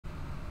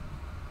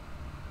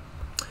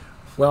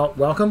Well,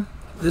 welcome.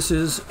 This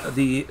is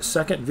the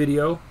second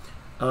video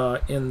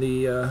in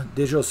the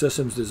Digital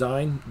Systems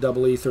Design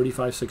EE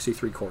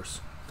 3563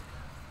 course.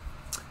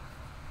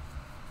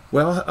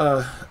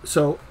 Well,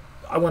 so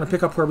I want to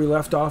pick up where we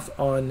left off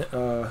on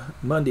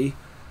Monday.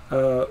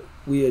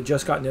 We had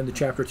just gotten into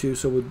Chapter 2,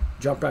 so we'll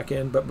jump back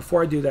in. But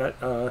before I do that,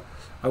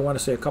 I want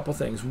to say a couple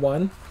things.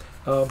 One,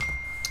 we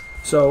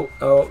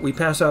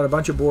passed out a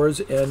bunch of boards,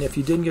 and if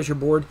you didn't get your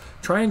board,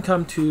 try and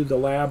come to the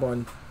lab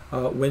on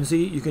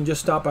Wednesday. You can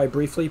just stop by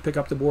briefly, pick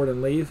up the board,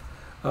 and leave.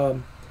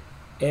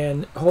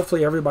 And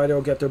hopefully everybody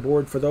will get their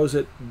board. For those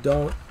that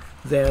don't,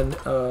 then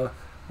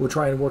we'll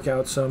try and work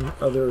out some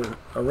other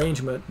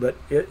arrangement. But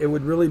it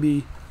would really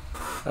be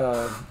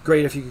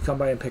great if you could come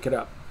by and pick it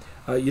up.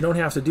 You don't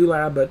have to do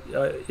lab, but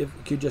if you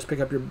could just pick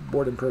up your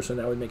board in person,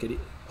 that would make it a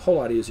whole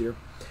lot easier.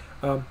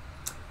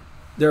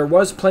 There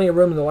was plenty of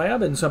room in the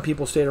lab, and some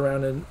people stayed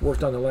around and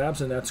worked on the labs,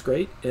 and that's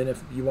great. And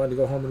if you wanted to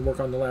go home and work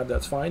on the lab,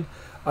 that's fine.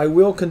 I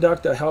will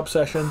conduct a help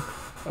session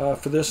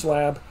for this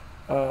lab,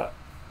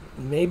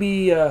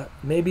 maybe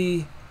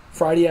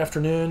Friday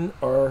afternoon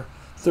or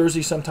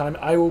Thursday sometime.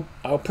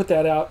 I'll put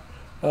that out.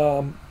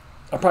 I'll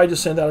probably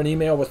just send out an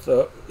email with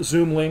the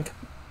Zoom link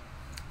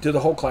to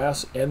the whole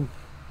class, and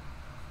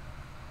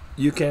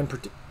you can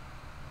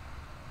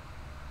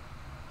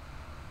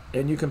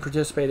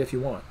participate if you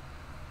want.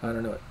 I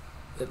don't know.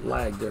 It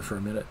lagged there for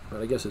a minute,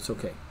 but I guess it's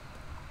okay.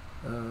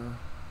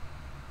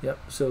 Yep.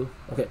 So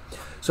okay.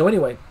 So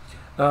anyway,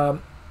 so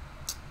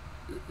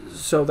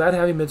that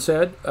having been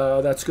said,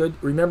 that's good.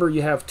 Remember,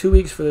 you have 2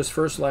 weeks for this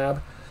first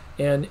lab,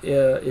 and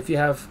if you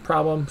have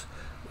problems,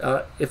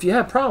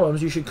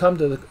 you should come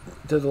to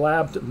the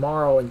lab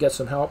tomorrow and get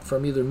some help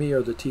from either me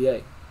or the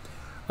TA.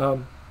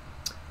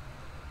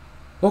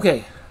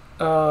 Okay.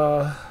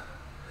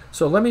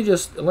 So let me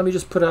just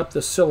put up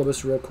the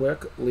syllabus real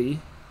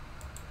quickly.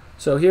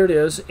 So here it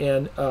is,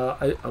 and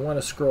I want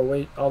to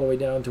scroll all the way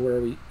down to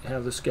where we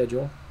have the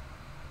schedule,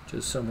 which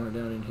is somewhere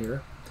down in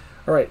here.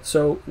 All right,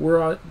 so we're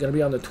going to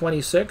be on the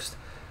 26th.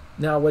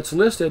 Now what's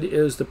listed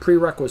is the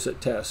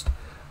prerequisite test.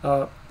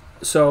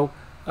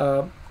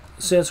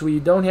 Since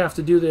we don't have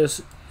to do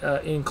this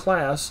in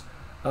class,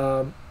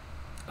 we're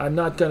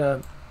not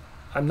going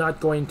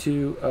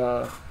to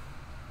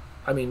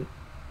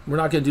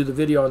do the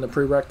video on the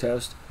prereq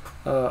test.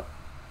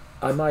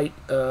 I might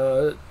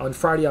on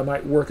Friday I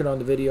might work it on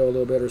the video a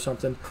little bit or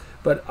something,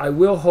 but I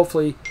will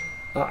hopefully.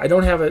 I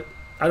don't have it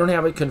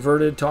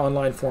converted to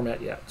online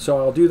format yet, so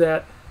I'll do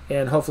that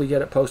and hopefully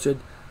get it posted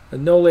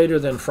no later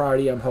than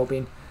Friday, I'm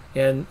hoping,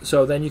 and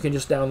so then you can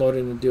just download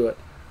it and do it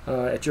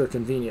at your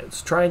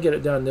convenience. Try and get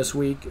it done this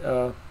week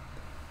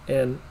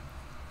and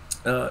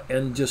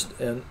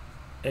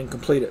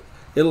complete it.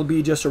 It'll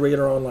be just a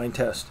regular online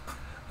test.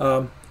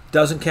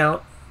 Doesn't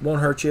count,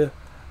 won't hurt you,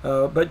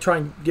 but try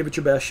and give it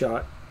your best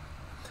shot.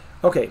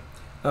 Okay,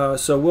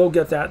 so we'll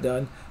get that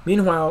done.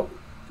 Meanwhile,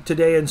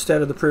 today,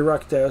 instead of the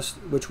prereq test,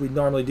 which we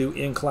normally do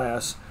in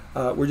class,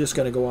 we're just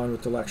going to go on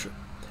with the lecture.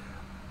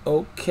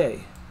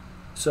 Okay,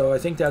 so I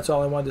think that's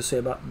all I wanted to say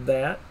about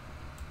that.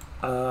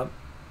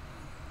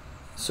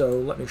 So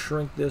let me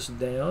shrink this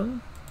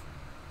down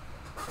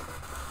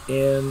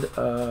and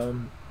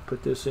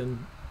put this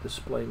in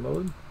display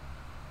mode.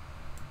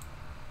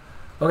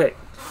 Okay,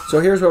 so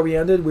here's where we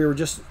ended. We were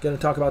just going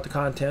to talk about the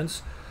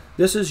contents.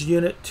 This is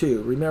Unit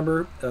 2.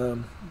 Remember, let's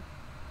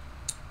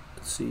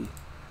see,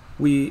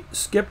 we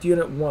skipped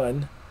Unit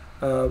 1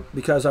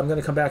 because I'm going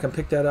to come back and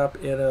pick that up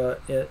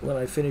when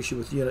I finish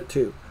with Unit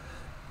 2.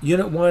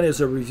 Unit 1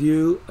 is a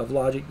review of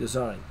logic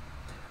design.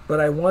 But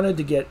I wanted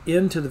to get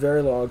into the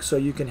Verilog so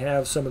you can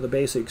have some of the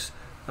basics,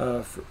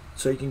 so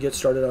you can get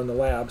started on the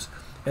labs.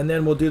 And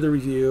then we'll do the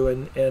review,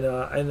 and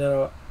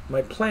then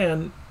my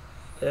plan,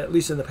 at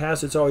least in the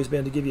past, it's always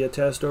been to give you a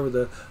test over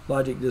the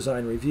logic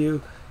design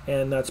review,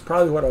 and that's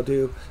probably what I'll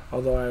do,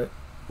 although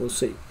we'll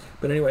see.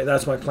 But anyway,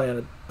 that's my plan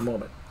at the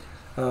moment.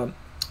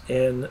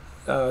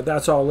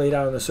 That's all laid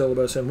out in the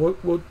syllabus, and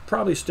we'll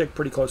probably stick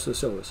pretty close to the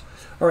syllabus.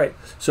 All right,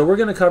 so we're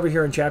going to cover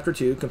here in Chapter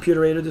 2,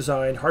 computer-aided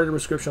design, hardware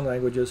description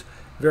languages,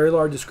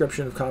 Verilog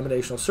description of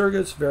combinational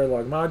circuits,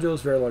 Verilog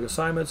modules, Verilog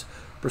assignments,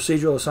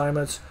 procedural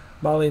assignments,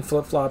 modeling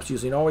flip-flops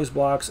using always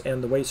blocks,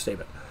 and the wait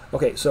statement.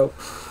 Okay, so,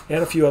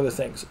 and a few other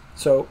things.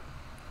 So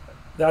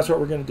that's what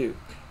we're going to do.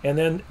 And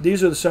then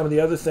these are some of the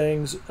other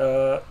things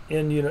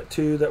in Unit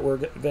 2 that we're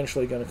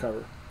eventually going to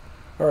cover.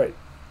 All right.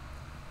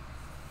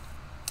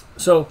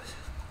 So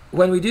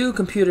when we do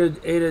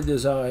computer-aided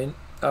design,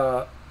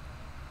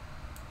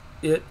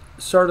 it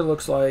sort of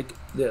looks like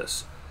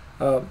this.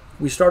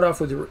 We start off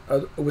with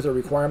a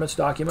requirements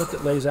document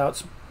that lays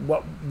out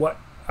what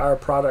our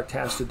product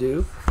has to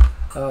do.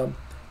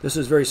 This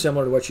is very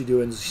similar to what you do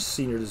in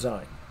senior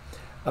design.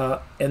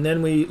 And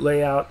then we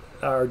lay out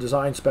our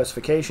design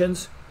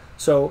specifications.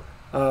 So,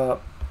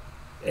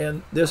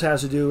 and this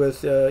has to do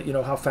with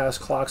how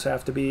fast clocks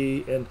have to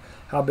be and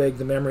how big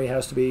the memory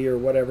has to be or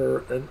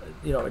whatever. And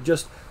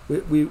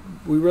we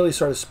really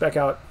sort of spec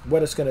out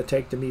what it's going to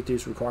take to meet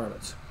these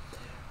requirements.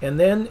 And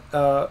then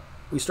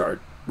we start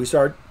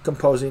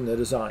composing the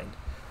design.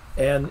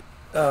 And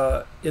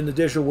in the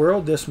digital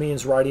world, this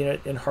means writing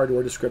it in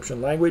hardware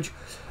description language.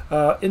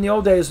 In the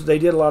old days, they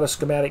did a lot of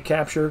schematic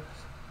capture.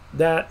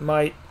 That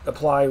might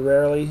apply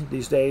rarely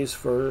these days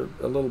for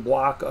a little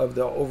block of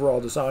the overall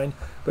design,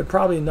 but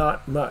probably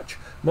not much.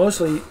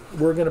 Mostly,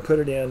 we're going to put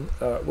it in.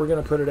 We're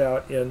going to put it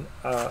out in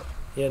a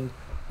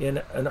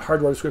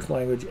hardware description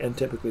language, and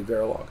typically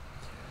Verilog.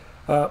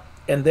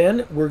 And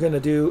then we're going to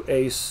do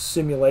a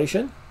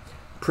simulation,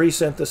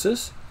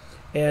 pre-synthesis,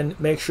 and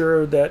make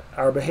sure that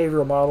our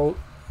behavioral model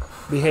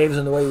behaves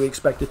in the way we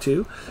expect it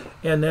to.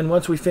 And then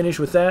once we finish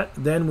with that,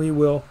 then we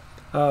will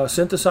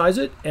synthesize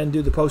it and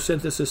do the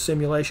post-synthesis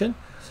simulation.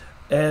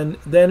 And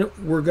then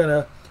we're going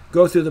to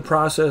go through the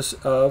process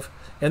of,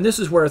 and this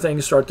is where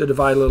things start to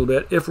divide a little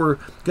bit. If we're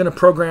going to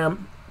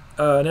program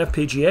an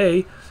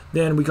FPGA,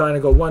 then we kind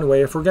of go one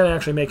way. If we're going to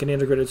actually make an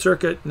integrated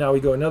circuit, now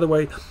we go another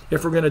way.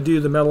 If we're going to do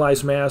the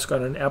metallized mask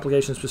on an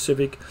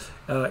application-specific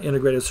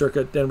integrated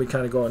circuit, then we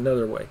kind of go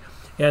another way.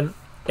 And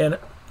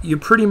you're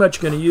pretty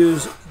much going to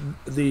use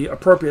the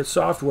appropriate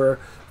software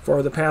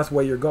for the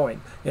pathway you're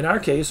going. In our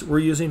case, we're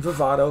using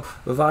Vivado.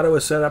 Vivado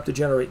is set up to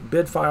generate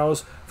bid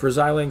files for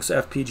Xilinx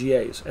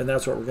FPGAs, and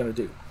that's what we're going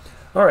to do.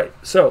 All right,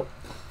 so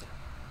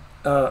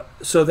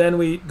then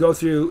we go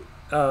through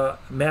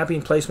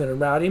mapping, placement, and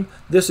routing.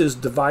 This is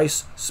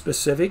device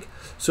specific.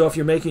 So if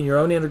you're making your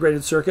own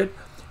integrated circuit,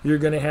 you're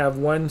going to have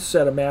one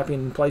set of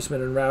mapping,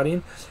 placement, and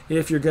routing.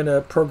 If you're going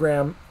to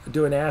program,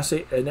 do an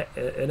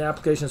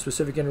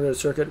application-specific integrated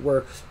circuit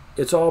where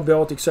it's all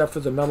built except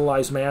for the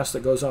metallized mask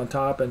that goes on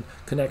top and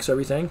connects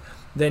everything,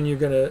 then you're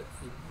going to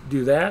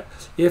do that.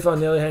 If, on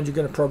the other hand, you're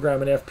going to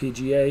program an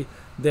FPGA,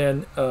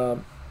 then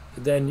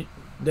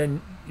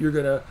you're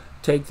going to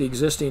take the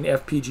existing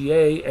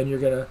FPGA and you're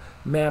going to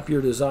map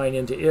your design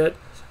into it,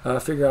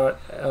 figure out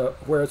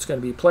where it's going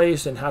to be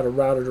placed and how to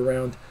route it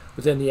around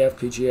within the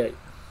FPGA.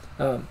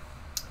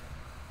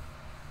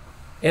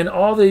 And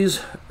all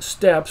these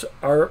steps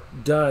are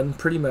done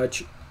pretty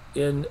much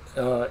using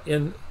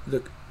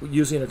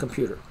a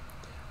computer.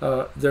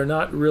 They're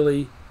not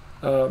really,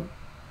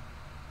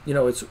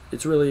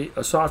 it's really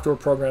a software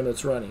program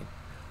that's running,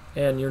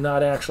 and you're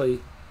not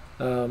actually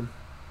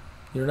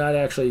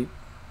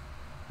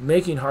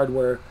making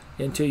hardware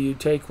until you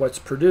take what's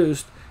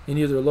produced and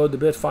either load the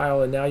bit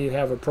file and now you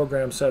have a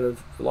program set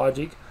of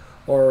logic,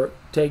 or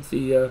take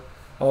the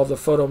all the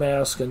photo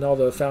mask and all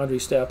the foundry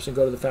steps and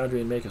go to the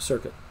foundry and make a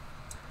circuit.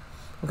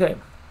 Okay.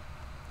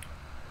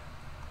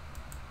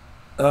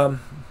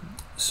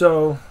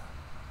 So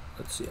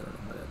let's see. I don't know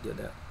why I did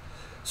that.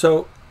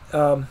 So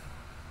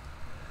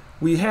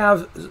we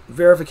have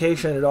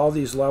verification at all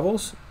these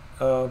levels,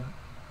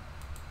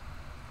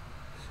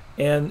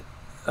 and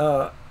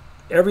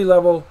every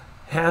level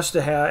has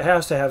to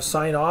have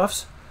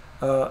sign-offs.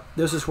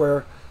 This is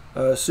where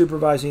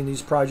supervising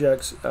these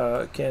projects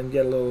can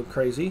get a little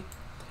crazy,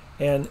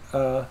 and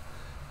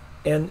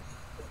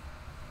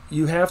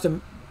you have to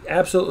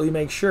absolutely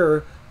make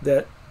sure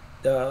that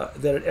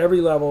that at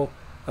every level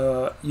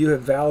you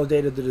have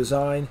validated the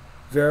design,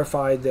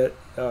 verified that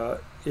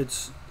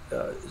it's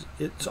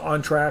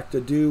on track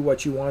to do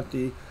what you want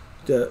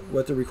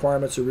what the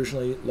requirements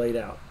originally laid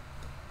out.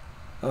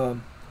 All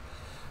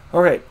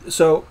right,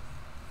 so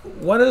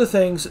one of the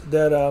things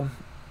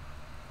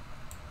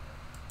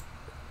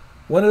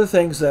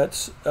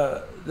that's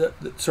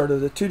sort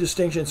of the two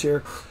distinctions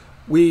here,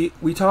 we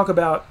talk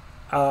about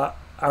our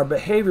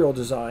behavioral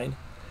design,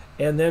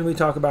 and then we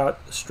talk about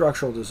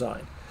structural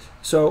design.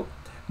 So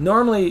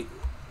normally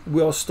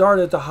we'll start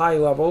at the high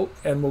level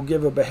and we'll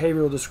give a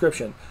behavioral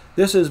description.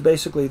 This is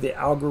basically the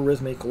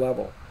algorithmic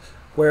level,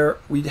 where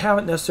we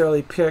haven't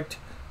necessarily picked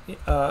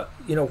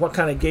what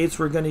kind of gates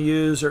we're going to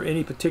use or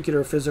any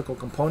particular physical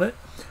component,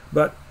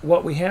 but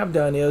what we have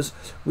done is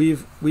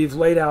we've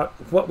laid out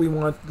what we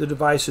want the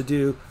device to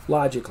do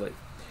logically,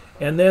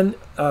 and then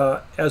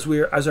as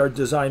our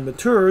design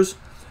matures,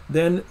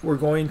 then we're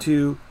going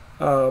to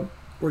add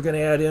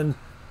in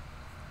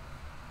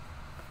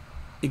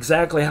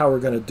exactly how we're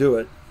going to do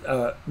it.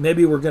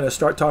 Maybe we're going to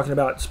start talking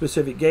about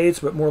specific gates,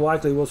 but more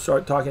likely we'll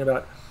start talking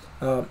about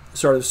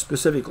sort of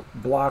specific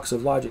blocks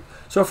of logic.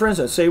 So for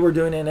instance, say we're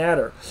doing an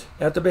adder.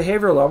 At the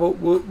behavioral level,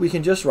 we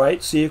can just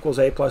write C equals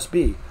A plus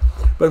B.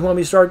 But when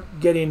we start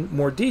getting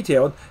more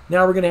detailed,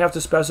 now we're going to have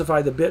to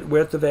specify the bit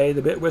width of A,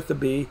 the bit width of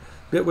B,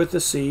 bit width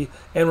of C,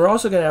 and we're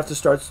also going to have to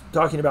start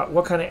talking about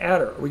what kind of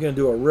adder. Are we going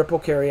to do a ripple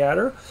carry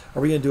adder?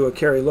 Are we going to do a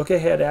carry look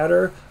ahead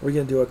adder? Are we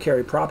going to do a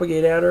carry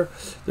propagate adder?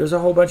 There's a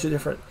whole bunch of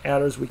different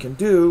adders we can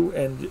do,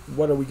 and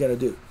what are we going to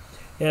do?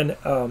 And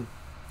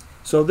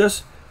so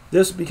this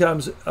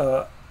becomes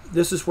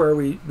this is where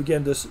we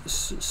begin to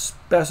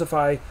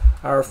specify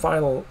our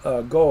final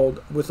goal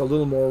with a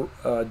little more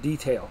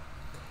detail.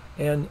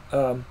 And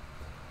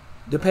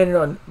depending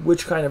on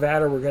which kind of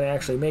adder we're going to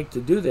actually make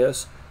to do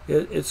this,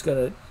 it's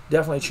going to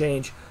definitely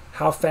change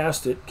how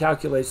fast it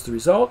calculates the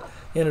result,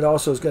 and it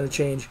also is going to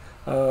change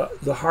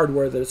the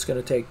hardware that it's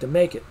going to take to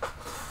make it.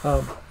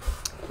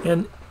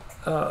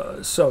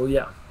 So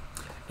yeah,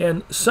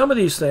 and some of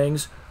these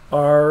things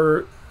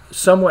are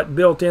somewhat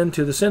built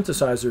into the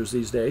synthesizers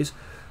these days.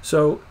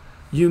 So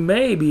you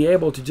may be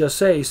able to just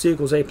say C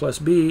equals A plus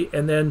B,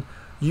 and then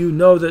you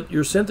know that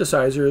your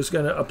synthesizer is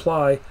going to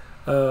apply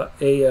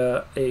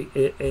an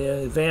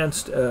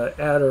advanced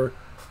adder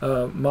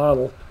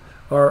model,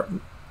 or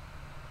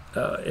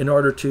in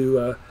order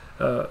to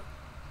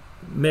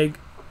make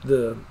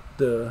the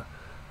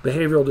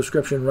behavioral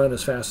description run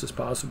as fast as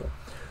possible.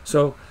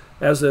 So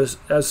as the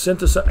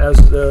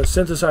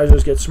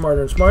synthesizers get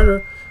smarter and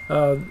smarter,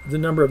 the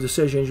number of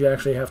decisions you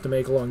actually have to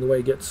make along the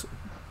way gets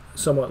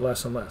somewhat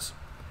less and less.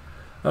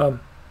 All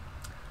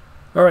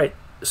right,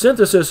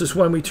 synthesis is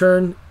when we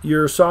turn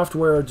your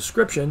software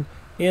description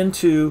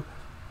into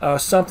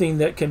something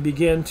that can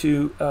begin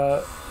to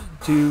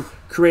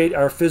create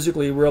our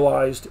physically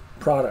realized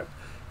product.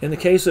 In the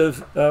case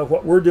of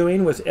what we're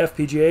doing with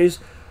FPGAs,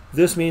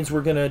 this means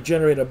we're going to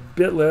generate a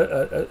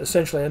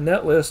essentially a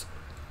net list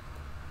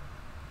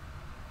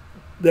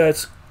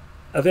that's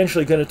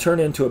eventually going to turn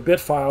into a bit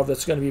file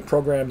that's going to be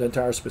programmed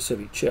into our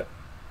specific chip.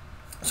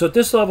 So at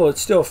this level,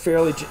 it's still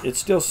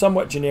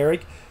somewhat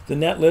generic, the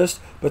net list.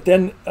 But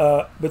then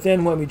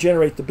when we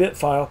generate the bit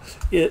file,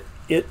 it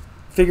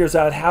figures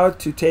out how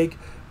to take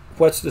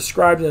what's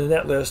described in the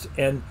net list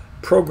and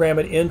program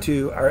it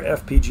into our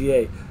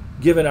FPGA,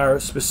 given our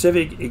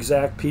specific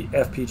exact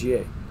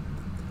FPGA.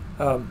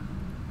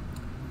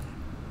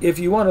 If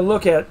you want to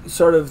look at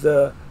sort of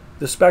the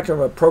spectrum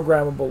of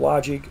programmable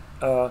logic,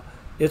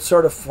 it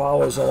sort of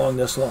follows along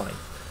this line.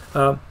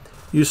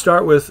 You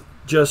start with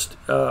just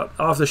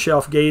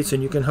off-the-shelf gates,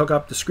 and you can hook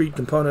up discrete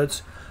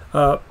components.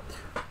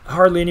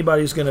 Hardly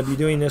anybody's going to be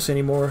doing this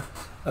anymore.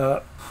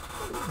 The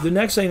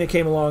next thing that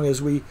came along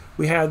is we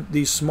had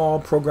these small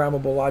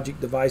programmable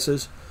logic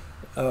devices,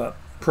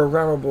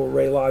 programmable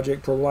array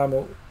logic,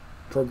 programmable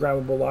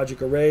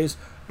logic arrays,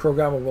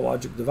 programmable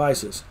logic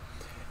devices.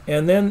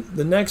 And then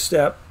the next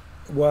step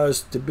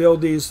was to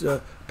build these,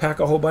 pack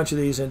a whole bunch of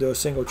these into a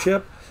single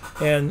chip,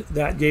 and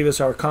that gave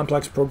us our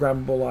complex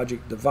programmable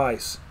logic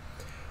device.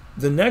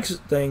 The next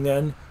thing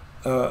then,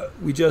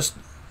 we just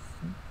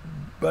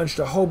bunched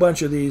a whole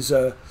bunch of these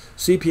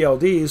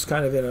CPLDs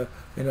kind of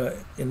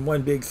in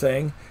one big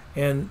thing,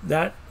 and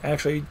that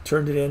actually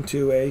turned it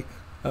into a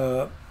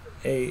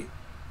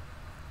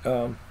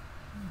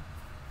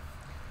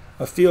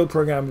field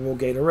programmable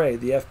gate array,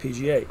 the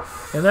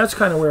FPGA. And that's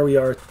kind of where we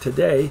are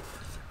today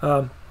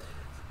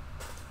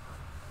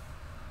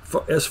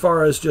as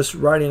far as just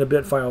writing a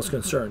bit file is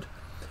concerned.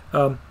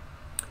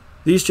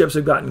 These chips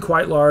have gotten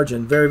quite large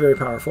and very, very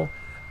powerful.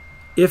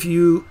 If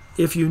you're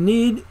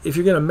going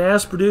to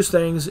mass produce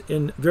things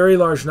in very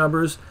large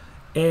numbers,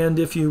 and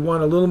if you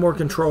want a little more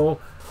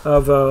control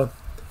of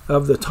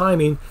the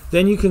timing,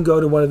 then you can go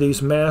to one of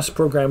these mass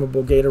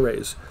programmable gate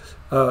arrays,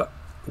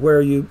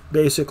 where you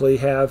basically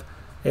have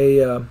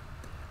a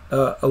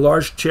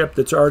large chip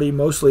that's already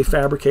mostly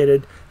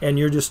fabricated, and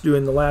you're just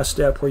doing the last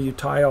step where you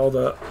tie all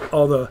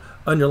the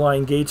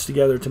underlying gates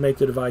together to make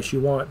the device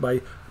you want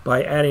by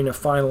adding a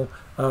final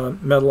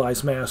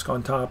metallized mask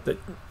on top that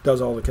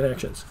does all the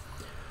connections.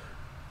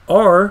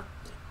 Or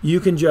you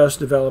can just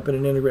develop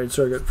an integrated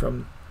circuit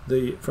from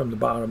the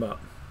bottom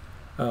up.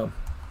 All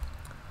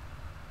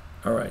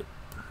right,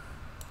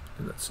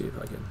 and let's see if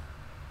I can.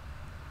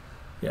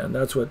 Yeah, and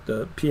that's what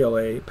the PAL,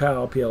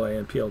 PLA,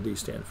 and PLD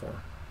stand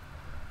for.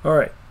 All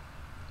right.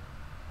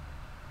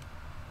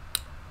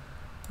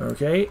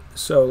 Okay,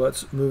 so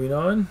let's moving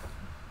on.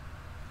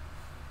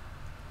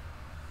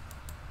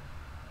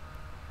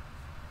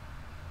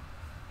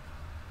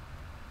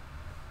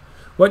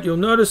 What you'll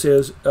notice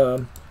is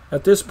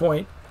at this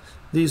point,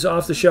 these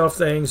off-the-shelf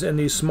things and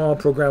these small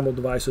programmable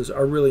devices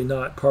are really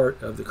not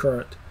part of the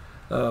current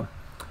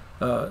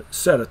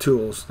set of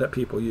tools that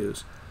people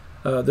use.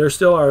 There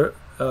still are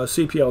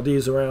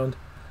CPLDs around,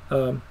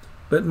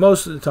 but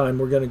most of the time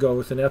we're going to go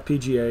with an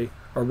FPGA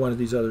or one of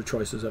these other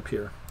choices up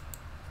here.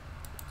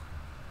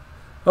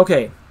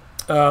 Okay,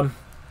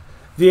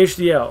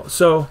 VHDL.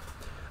 So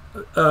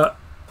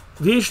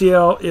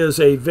VHDL is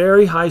a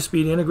very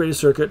high-speed integrated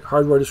circuit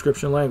hardware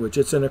description language.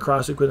 It's an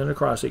acrostic within an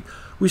acrostic.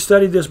 We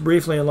studied this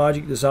briefly in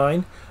logic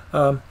design,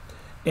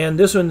 and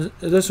this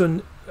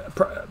one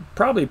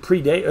probably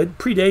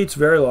predates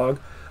Verilog,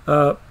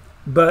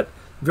 but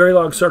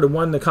Verilog sort of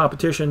won the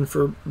competition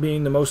for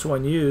being the most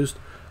one used.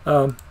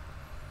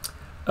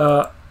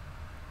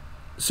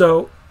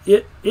 So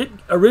it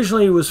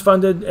originally was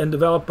funded and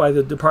developed by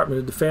the Department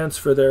of Defense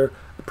for their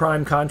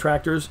prime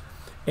contractors,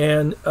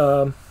 and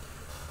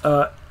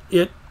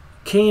it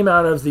came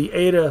out of the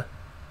Ada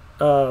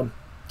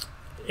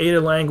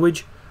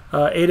language.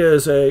 Ada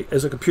is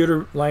a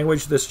computer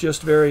language that's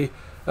just very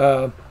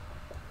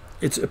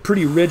it's a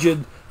pretty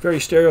rigid, very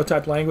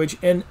stereotyped language,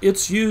 and it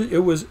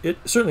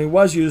certainly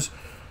was used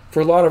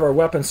for a lot of our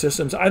weapon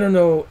systems. I don't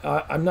know,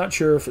 I'm not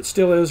sure if it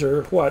still is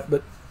or what,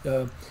 but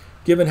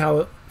given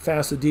how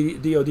fast the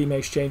DoD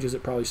makes changes,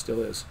 it probably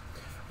still is.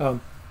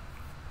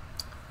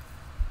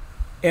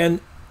 And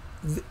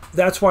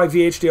that's why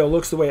VHDL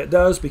looks the way it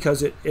does,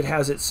 because it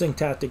has its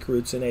syntactic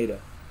roots in Ada.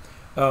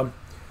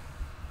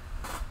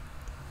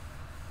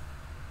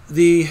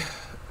 The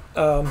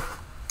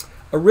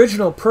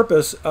original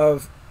purpose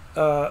of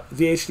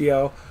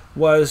VHDL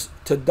was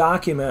to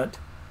document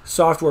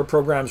software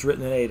programs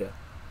written in Ada.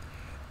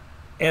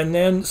 And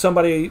then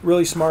somebody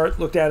really smart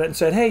looked at it and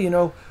said, hey, you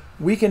know,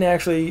 we can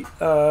actually,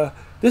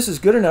 this is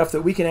good enough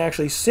that we can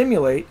actually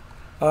simulate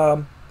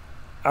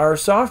our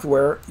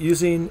software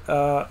using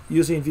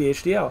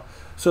VHDL.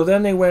 So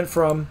then they went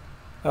from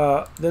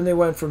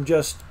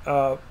just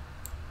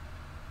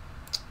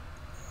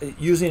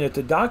using it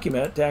to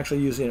document to actually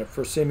using it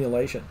for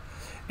simulation.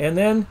 And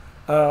then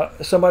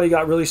somebody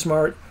got really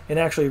smart and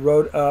actually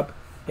wrote up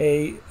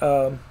a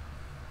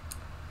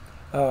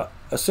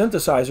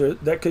synthesizer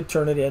that could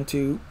turn it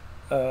into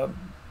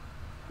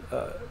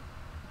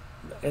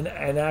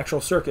an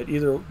actual circuit,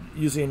 either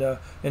using an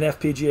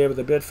FPGA with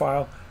a bit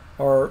file,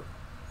 or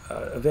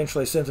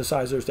eventually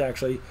synthesizers to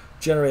actually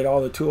generate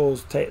all the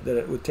tools that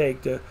it would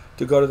take to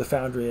go to the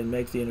foundry and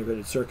make the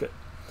integrated circuit.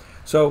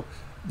 So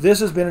this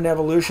has been an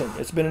evolution.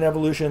 It's been an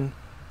evolution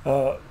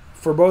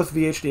for both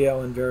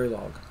VHDL and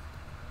Verilog.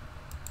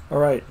 All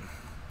right.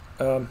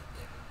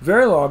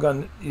 Verilog,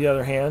 on the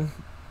other hand,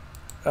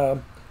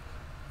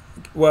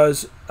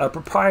 was a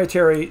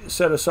proprietary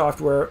set of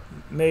software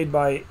made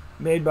by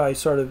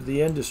sort of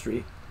the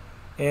industry,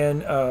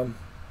 and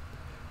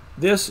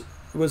this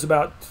was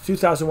about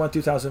 2001,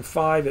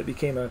 2005. It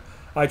became a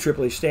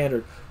IEEE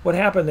standard. What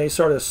happened? They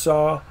sort of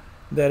saw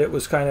that it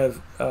was kind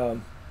of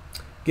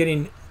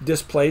getting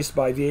displaced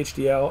by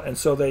VHDL, and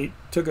so they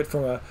took it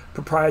from a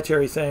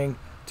proprietary thing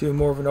to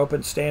more of an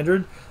open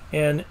standard.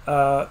 And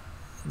that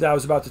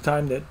was about the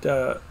time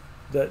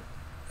that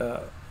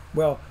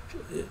well,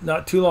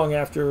 not too long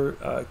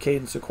after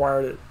Cadence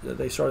acquired it,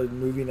 they started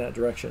moving that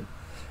direction.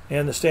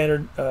 And the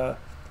standard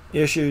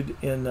issued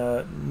in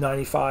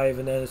 95,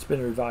 and then it's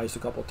been revised a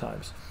couple of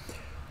times.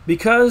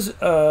 Because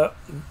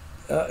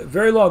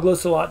Verilog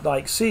looks a lot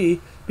like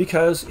C,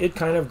 because it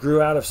kind of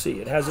grew out of C.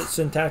 It has its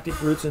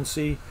syntactic roots in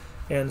C,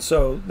 and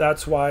so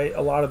that's why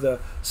a lot of the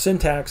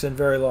syntax in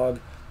Verilog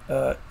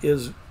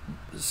is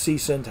C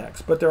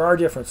syntax. But there are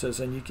differences,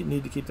 and you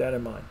need to keep that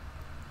in mind.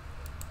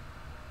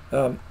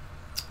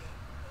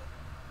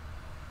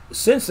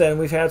 Since then,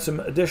 we've had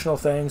some additional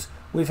things.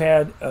 We've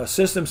had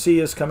System C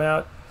has come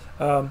out.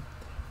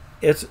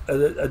 It's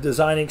a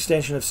design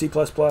extension of C++,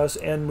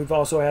 and we've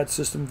also had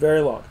System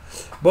Verilog.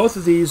 Both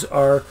of these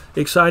are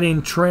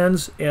exciting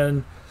trends,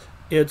 and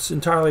it's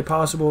entirely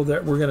possible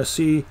that we're going to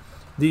see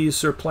these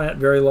supplant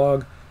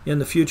Verilog in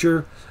the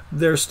future.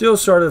 They're still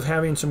sort of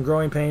having some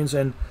growing pains,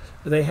 and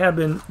they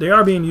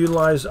are being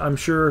utilized, I'm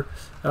sure,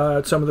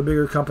 at some of the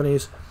bigger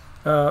companies,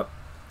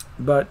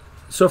 but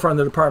so far in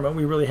the department,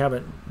 we really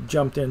haven't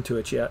jumped into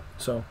it yet.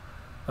 So,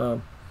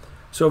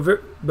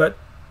 but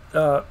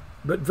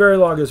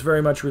Verilog is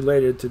very much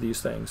related to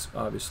these things,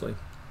 obviously.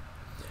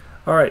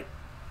 All right.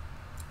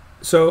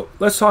 So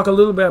let's talk a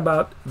little bit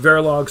about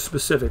Verilog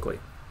specifically.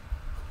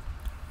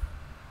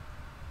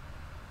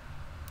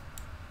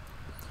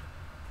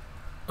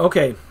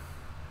 Okay.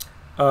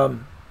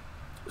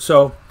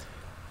 So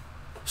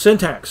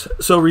syntax.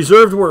 So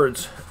reserved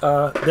words.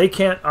 They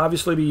can't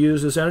obviously be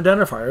used as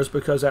identifiers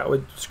because that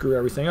would screw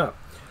everything up.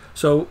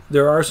 So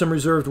there are some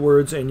reserved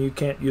words, and you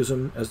can't use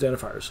them as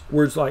identifiers.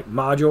 Words like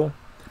module,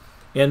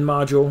 end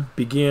module,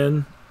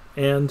 begin,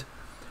 end,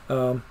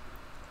 I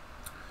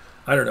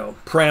don't know,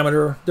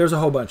 parameter. There's a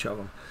whole bunch of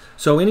them.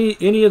 So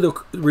any of the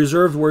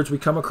reserved words we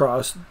come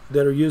across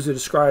that are used to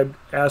describe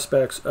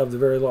aspects of the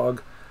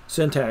Verilog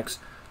syntax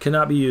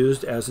cannot be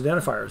used as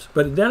identifiers.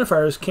 But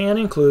identifiers can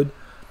include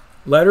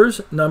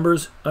letters,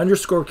 numbers,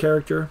 underscore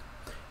character,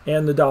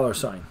 and the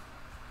 $sign.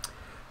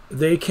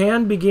 They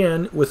can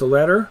begin with a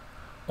letter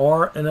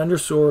or an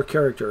underscore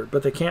character,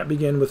 but they can't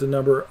begin with a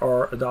number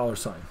or a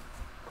 $sign.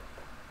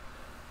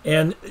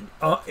 And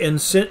in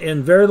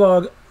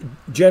Verilog,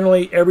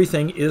 generally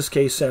everything is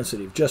case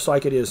sensitive, just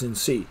like it is in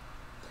C.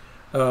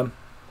 All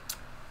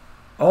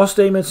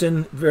statements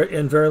in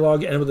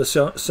Verilog end with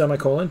a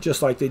semicolon,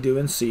 just like they do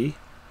in C.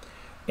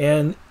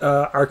 And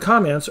our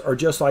comments are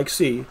just like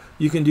C.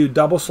 You can do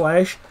double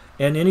slash,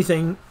 and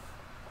anything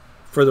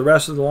for the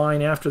rest of the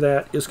line after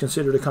that is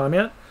considered a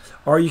comment.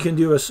 Or you can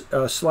do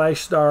a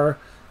slash star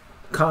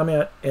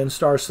comment and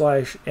star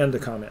slash end a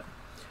comment.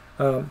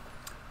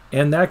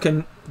 And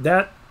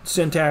that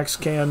syntax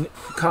can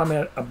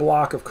comment a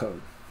block of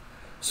code.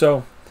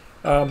 So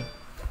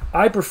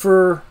I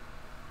prefer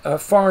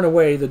far and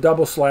away the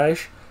double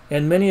slash,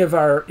 and many of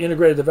our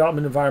integrated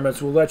development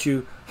environments will let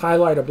you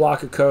highlight a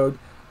block of code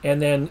and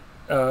then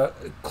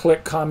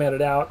click comment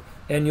it out,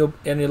 and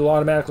it'll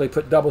automatically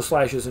put double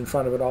slashes in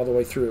front of it all the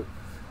way through.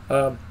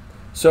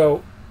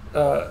 So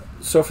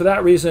for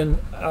that reason,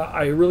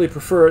 I really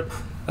prefer it,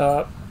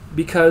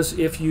 because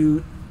if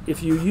you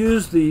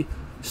use the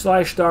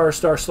slash star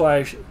star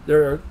slash,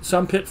 there are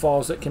some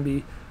pitfalls that can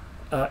be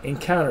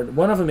encountered.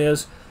 One of them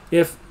is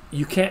if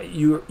you can't,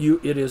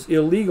 it is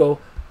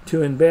illegal to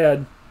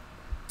embed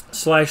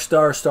slash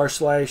star star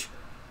slash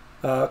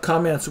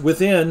comments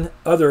within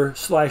other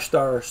slash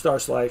star star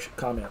slash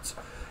comments.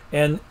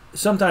 And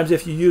sometimes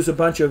if you use a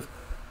bunch of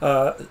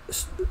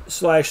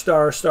slash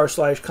star star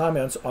slash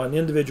comments on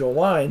individual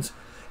lines,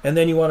 and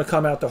then you want to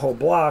come out the whole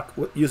block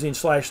using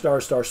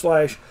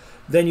 /**//,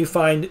 then you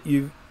find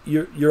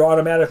you're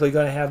automatically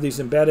going to have these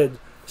embedded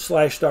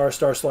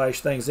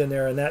 /*// things in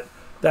there, and that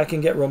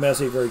can get real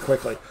messy very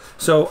quickly.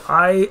 So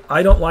I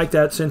don't like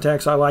that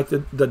syntax. I like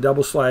the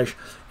double slash,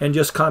 and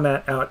just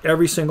comment out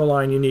every single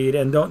line you need,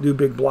 and don't do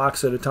big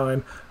blocks at a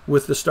time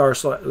with the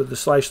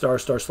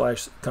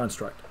 //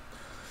 construct.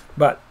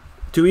 But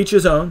to each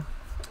his own.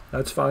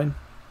 That's fine.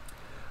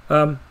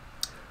 All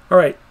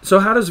right. So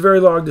how does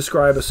Verilog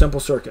describe a simple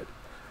circuit?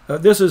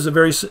 This is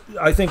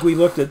I think we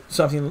looked at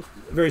something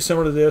very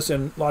similar to this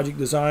in logic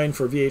design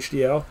for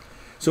VHDL.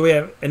 So we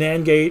have an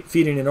AND gate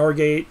feeding an OR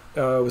gate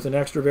with an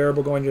extra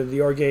variable going to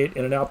the OR gate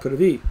and an output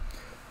of E.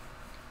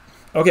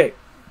 Okay,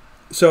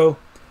 so,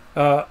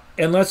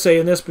 and let's say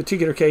in this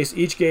particular case,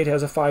 each gate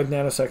has a 5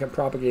 nanosecond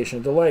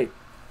propagation delay.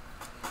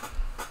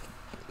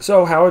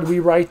 So how would we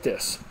write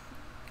this?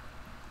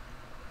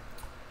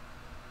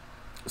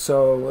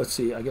 So let's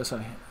see, I guess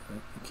I'm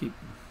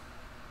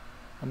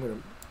gonna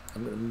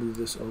move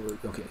this over.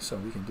 Okay, so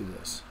we can do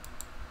this.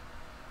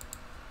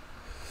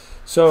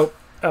 So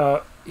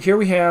here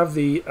we have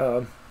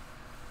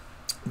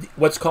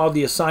what's called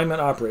the assignment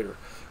operator,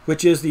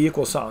 which is the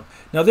equal sign.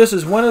 Now this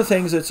is one of the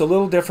things that's a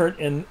little different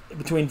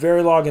between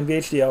Verilog and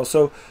VHDL.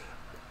 So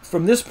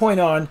from this point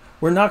on,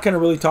 we're not going to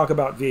really talk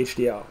about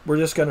VHDL. We're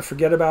just going to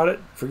forget about it,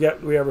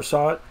 forget we ever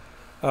saw it.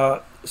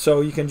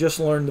 So you can just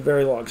learn the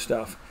Verilog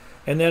stuff.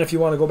 And then if you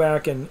want to go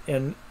back and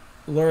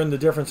learn the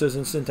differences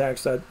in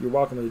syntax, that you're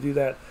welcome to do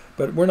that.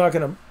 But we're not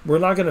going to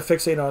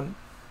fixate on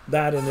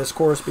that in this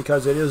course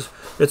because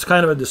it's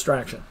kind of a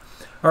distraction.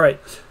 All right.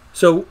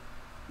 So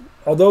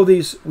although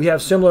we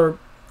have similar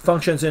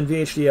functions in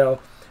VHDL,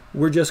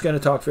 we're just going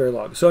to talk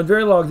Verilog. So in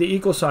Verilog, the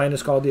equal sign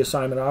is called the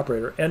assignment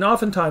operator, and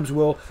oftentimes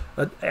we'll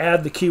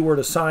add the keyword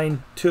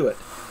assign to it.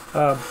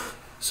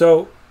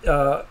 So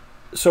the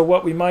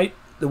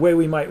way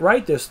we might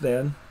write this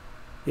then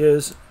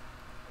is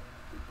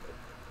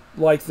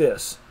like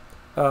this.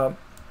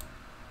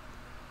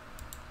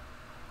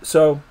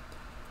 So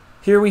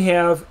here we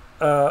have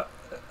a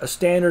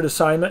standard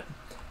assignment,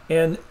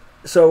 and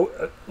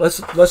so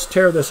let's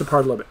tear this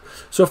apart a little bit.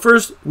 So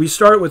first we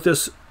start with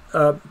this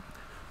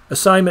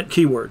assignment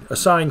keyword,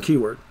 assign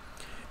keyword.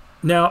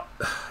 Now,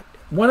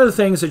 one of the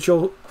things that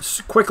you'll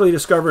quickly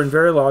discover in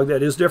Verilog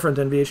that is different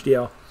than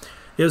VHDL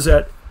is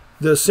that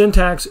the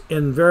syntax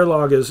in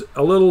Verilog is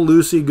a little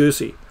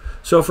loosey-goosey.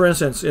 So for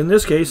instance, in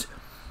this case,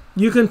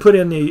 you can put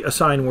in the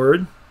assign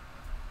word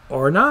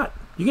or not.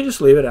 You can just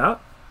leave it out.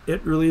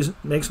 It really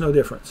makes no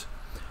difference.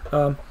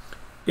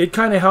 It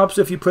kind of helps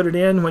if you put it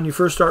in when you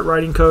first start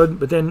writing code,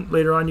 but then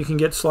later on you can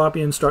get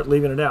sloppy and start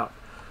leaving it out.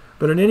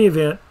 But in any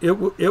event,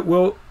 it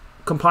will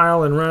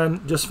compile and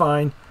run just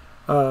fine,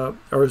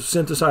 or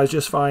synthesize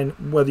just fine,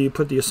 whether you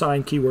put the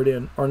assign keyword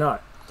in or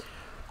not.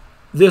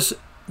 This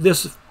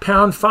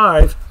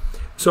 #5,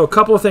 so a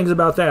couple of things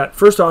about that.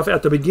 First off,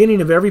 at the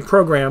beginning of every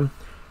program,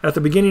 at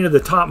the beginning of the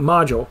top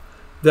module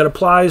that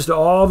applies to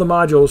all the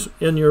modules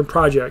in your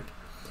project,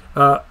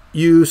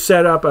 you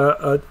set up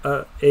a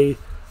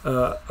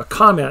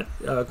comment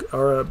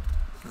or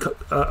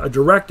a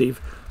directive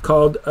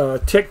called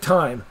tick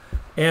time,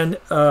 and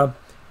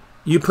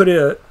you put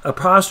an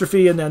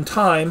apostrophe and then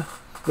time,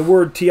 the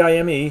word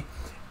time,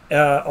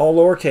 all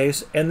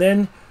lowercase, and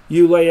then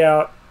you lay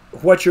out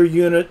what your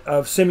unit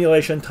of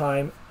simulation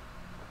time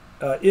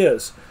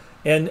is.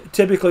 And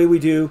typically we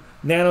do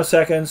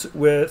nanoseconds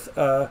with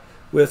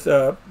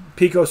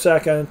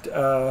picosecond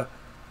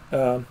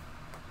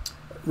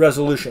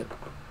resolution.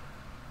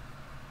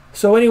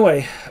 So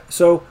anyway,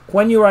 so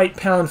when you write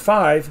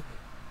 #5,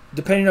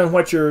 depending on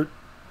what your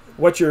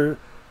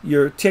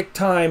tick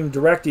time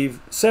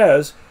directive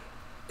says,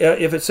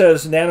 if it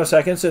says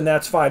nanoseconds, then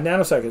that's 5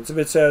 nanoseconds. If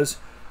it says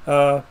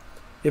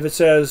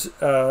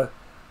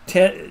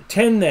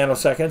 10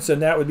 nanoseconds, then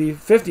that would be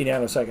 50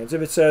 nanoseconds.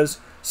 If it says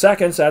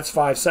seconds, that's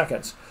 5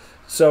 seconds.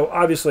 So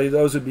obviously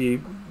those would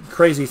be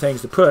crazy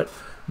things to put,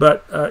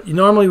 but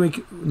normally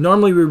we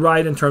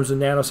write in terms of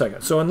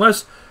nanoseconds. So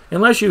unless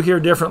you hear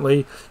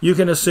differently, you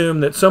can assume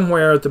that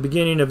somewhere at the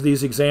beginning of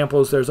these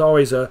examples there's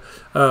always a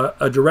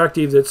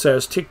directive that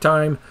says tick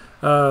time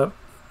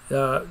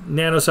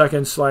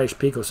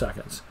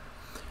nanoseconds/picoseconds.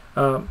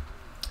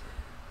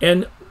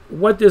 And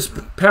what this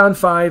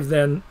 #5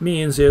 then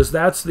means is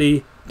that's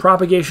the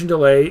propagation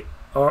delay,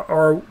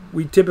 or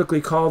we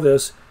typically call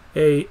this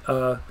a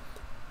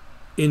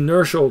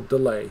inertial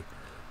delay.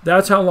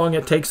 That's how long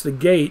it takes the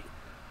gate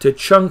to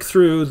chunk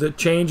through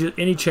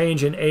any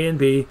change in A and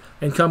B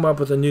and come up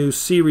with a new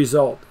C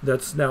result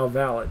that's now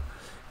valid.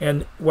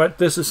 And what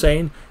this is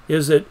saying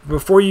is that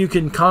before you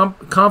can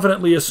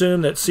confidently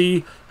assume that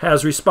C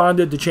has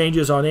responded to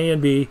changes on A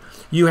and B,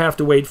 you have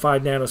to wait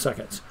 5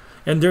 nanoseconds.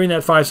 And during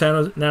that 5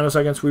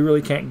 nanoseconds, we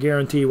really can't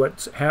guarantee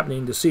what's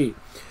happening to C.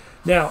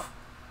 Now,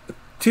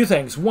 two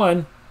things.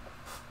 One,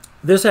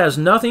 this has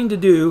nothing to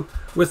do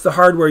with the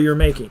hardware you're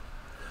making.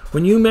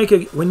 When you make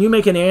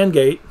an AND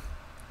gate,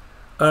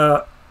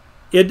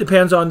 it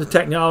depends on the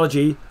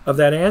technology of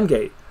that AND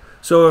gate.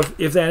 So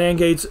if that AND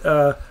gate's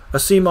a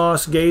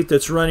CMOS gate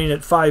that's running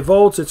at 5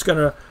 volts, it's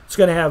gonna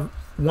have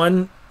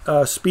one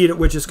speed at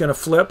which it's going to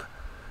flip,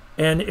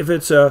 and if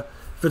it's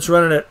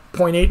running at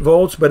 0.8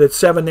 volts but it's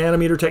 7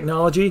 nanometer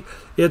technology,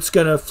 it's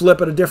going to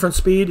flip at a different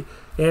speed,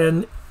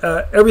 and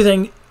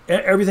everything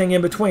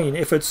in between.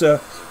 If it's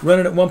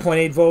running at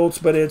 1.8 volts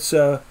but it's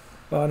well,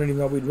 I don't even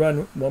know if we'd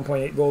run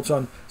 1.8 volts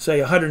on, say,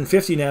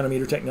 150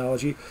 nanometer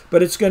technology,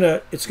 but it's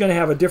gonna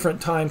have a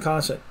different time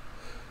constant.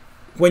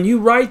 When you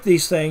write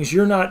these things,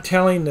 you're not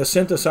telling the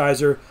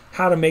synthesizer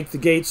how to make the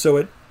gate so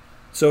it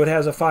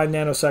has a 5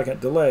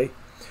 nanosecond delay.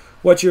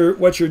 What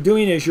you're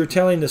doing is you're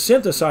telling the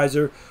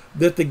synthesizer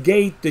that the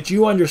gate that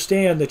you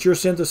understand that your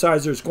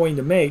synthesizer is going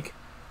to make,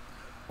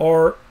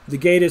 or the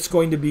gate it's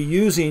going to be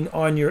using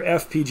on your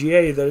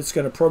FPGA that it's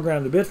going to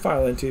program the bit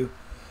file into,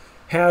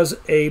 has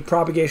a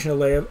propagation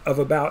delay of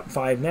about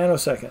 5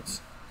 nanoseconds.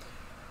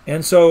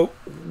 And so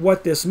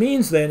what this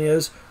means then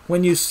is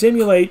when you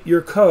simulate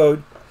your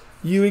code,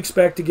 you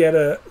expect to get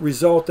a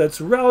result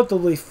that's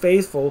relatively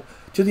faithful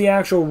to the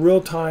actual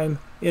real-time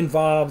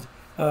involved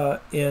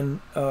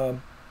in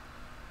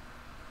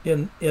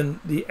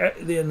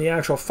the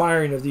actual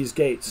firing of these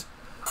gates.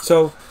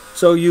 So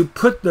you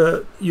put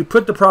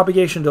the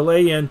propagation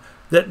delay in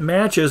that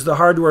matches the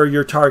hardware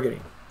you're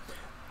targeting,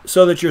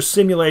 so that your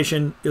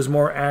simulation is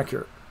more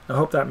accurate. I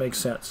hope that makes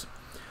sense.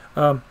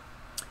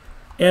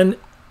 And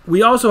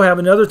we also have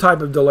another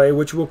type of delay,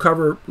 which we'll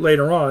cover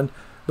later on,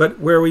 but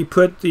where we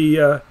put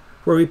the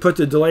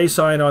delay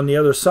sign on the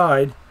other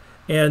side,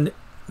 and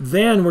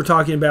then we're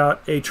talking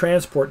about a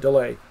transport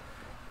delay.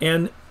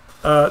 And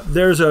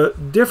there's a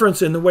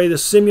difference in the way the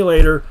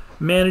simulator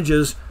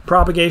manages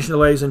propagation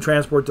delays and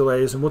transport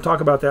delays, and we'll talk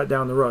about that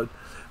down the road.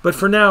 But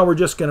for now, we're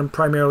just going to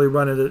primarily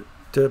run it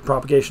to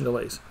propagation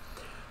delays.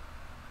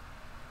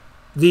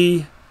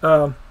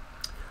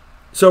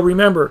 So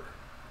remember,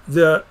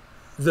 the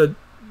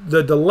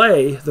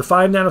delay, the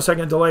 5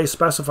 nanosecond delay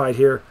specified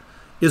here,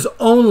 is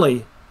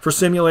only for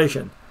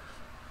simulation.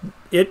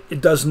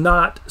 It does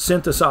not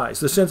synthesize.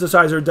 The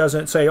synthesizer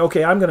doesn't say,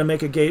 okay, I'm going to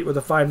make a gate with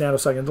a 5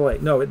 nanosecond delay.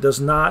 No, it does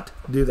not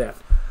do that.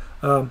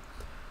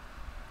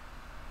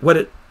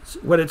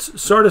 What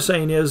it's sort of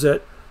saying is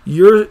that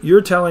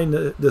you're telling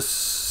the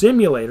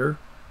simulator,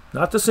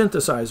 not the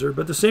synthesizer,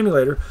 but the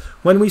simulator,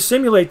 when we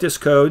simulate this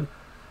code,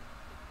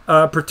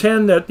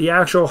 pretend that the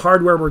actual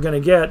hardware we're going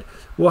to get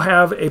will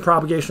have a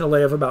propagation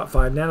delay of about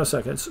 5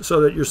 nanoseconds, so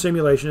that your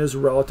simulation is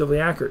relatively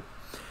accurate.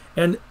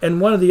 And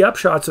one of the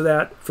upshots of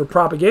that for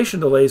propagation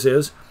delays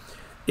is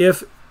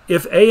if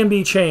A and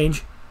B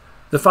change,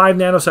 the 5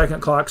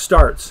 nanosecond clock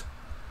starts,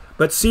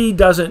 but C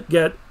doesn't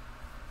get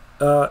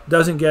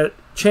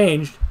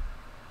changed.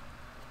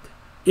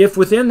 If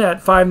within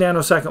that 5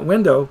 nanosecond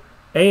window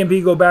A and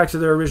B go back to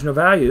their original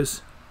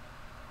values,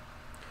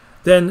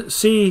 then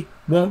C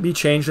won't be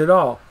changed at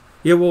all.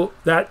 It will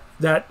that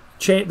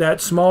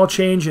small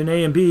change in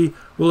A and B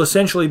will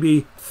essentially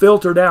be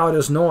filtered out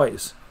as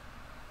noise,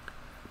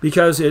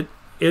 because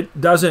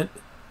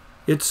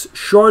it's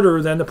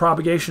shorter than the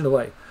propagation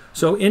delay.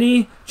 So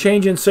any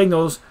change in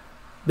signals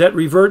that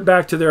revert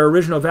back to their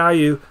original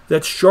value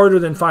that's shorter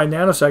than 5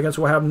 nanoseconds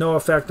will have no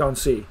effect on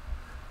C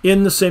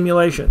in the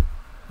simulation.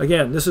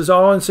 Again, this is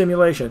all in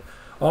simulation.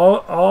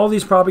 All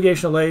these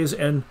propagation delays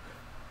and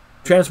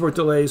transport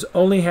delays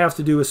only have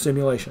to do with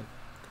simulation.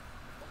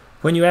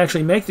 When you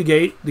actually make the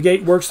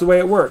gate works the way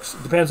it works.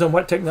 It depends on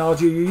what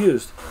technology you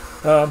used.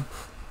 If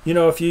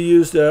you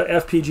used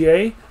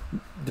FPGA,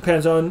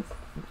 depends on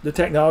the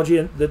technology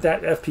that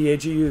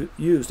FPGA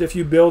used. If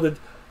you build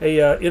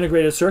a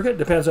integrated circuit,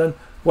 depends on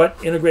what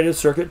integrated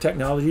circuit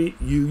technology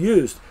you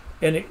used,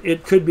 and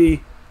it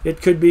could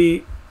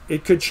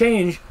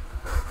change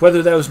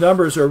whether those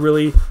numbers are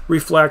really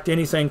reflect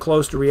anything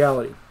close to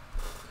reality.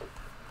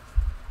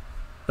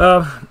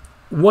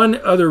 One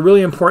other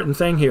really important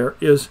thing here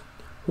is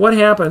what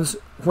happens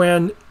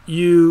when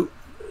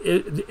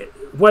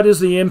what is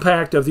the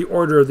impact of the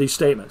order of these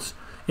statements?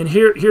 And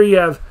here you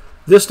have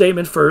this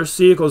statement first,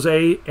 C equals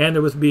A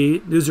ANDed with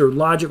B. These are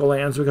logical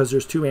ANDs because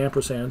there's 2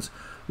 ampersands,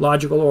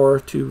 logical OR,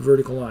 2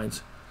 vertical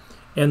lines.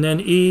 And then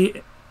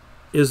E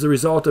is the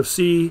result of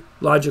C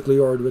logically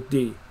ORed with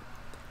D.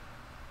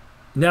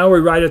 Now we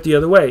write it the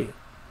other way.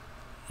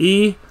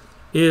 E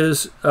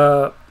is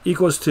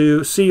equals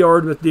to C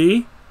ORed with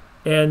D,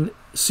 and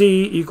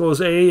C equals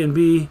A and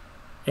B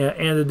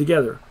ANDed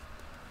together.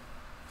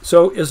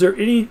 So is there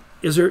any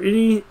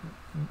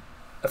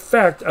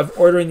effect of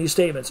ordering these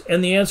statements?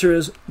 And the answer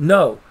is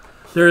no.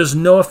 There is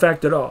no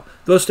effect at all.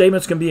 Those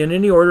statements can be in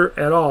any order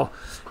at all.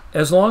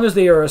 As long as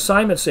they are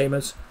assignment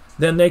statements,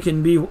 then they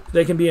can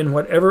be in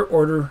whatever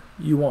order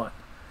you want,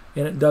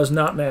 and it does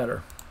not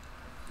matter.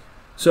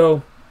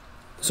 So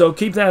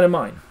keep that in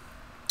mind.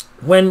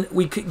 When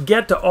we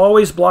get to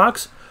always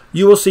blocks,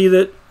 you will see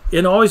that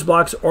in always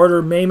blocks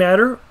order may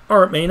matter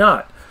or it may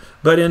not.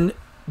 But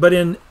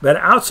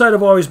outside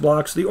of always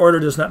blocks, the order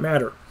does not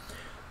matter.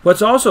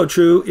 What's also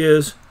true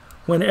is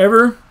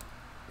whenever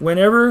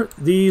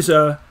these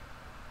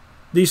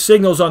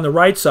signals on the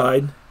right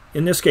side,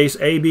 in this case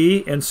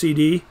AB and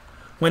CD,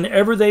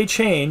 whenever they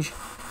change,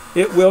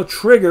 it will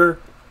trigger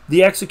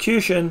the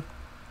execution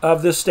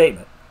of this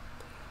statement.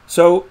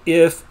 So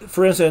if,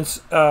 for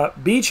instance,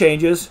 B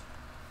changes,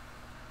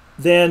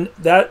 then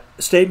that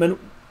statement,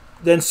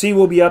 then C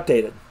will be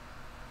updated.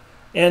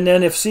 And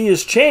then if C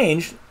is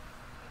changed,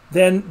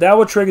 then that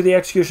will trigger the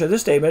execution of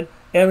this statement,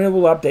 and it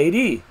will update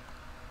E.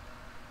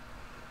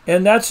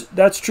 And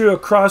that's true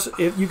across.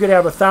 If you could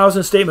have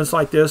 1,000 statements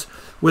like this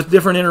with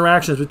different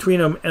interactions between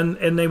them,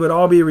 and they would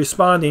all be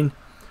responding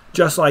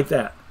just like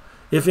that.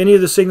 If any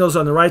of the signals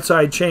on the right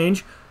side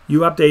change, you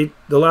update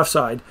the left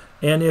side.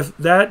 And if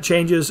that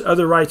changes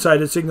other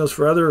right-sided signals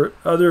for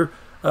other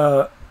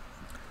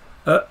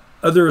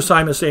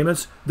assignment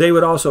statements, they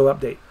would also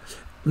update.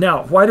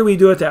 Now, why do we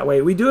do it that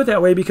way? We do it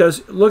that way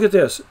because, look at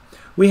this.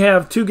 We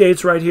have two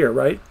gates right here,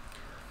 right?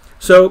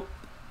 So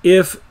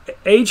if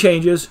A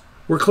changes,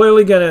 we're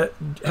clearly going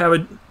to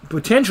have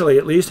potentially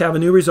at least have a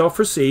new result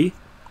for C,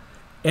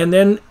 and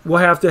then we'll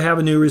have to have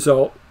a new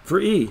result for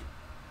E,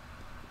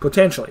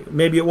 potentially.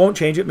 Maybe it won't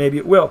change it, maybe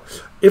it will.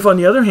 If, on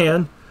the other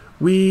hand,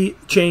 we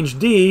change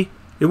D,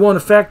 it won't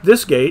affect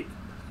this gate,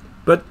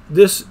 but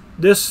this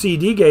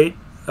CD gate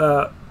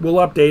will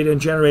update and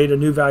generate a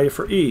new value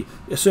for E,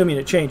 assuming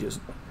it changes.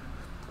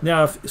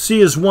 Now, if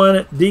C is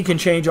 1, D can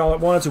change all at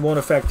once. It won't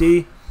affect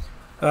D.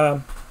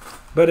 But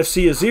if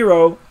C is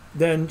 0,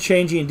 then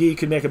changing D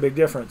could make a big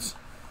difference.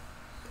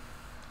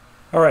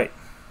 All right.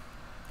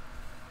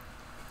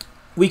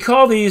 We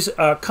call these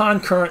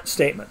concurrent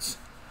statements.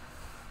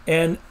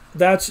 And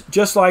that's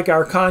just like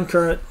our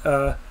concurrent,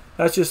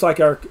 that's just like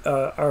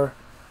our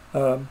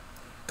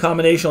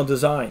combinational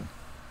design.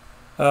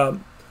 The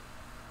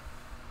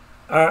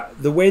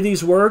way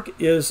these work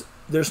is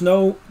there's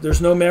no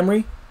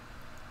memory.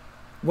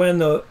 When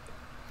the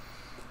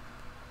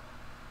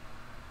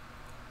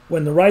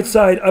right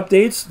side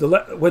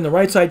updates, when the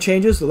right side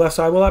changes, the left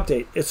side will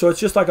update. So it's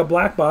just like a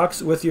black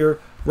box with your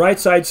right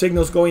side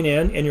signals going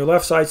in and your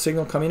left side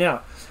signal coming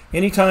out.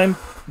 Anytime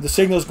the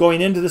signals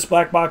going into this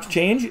black box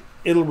change,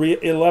 it'll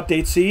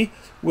update C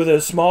with a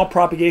small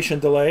propagation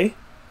delay,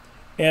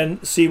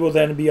 and C will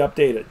then be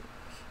updated.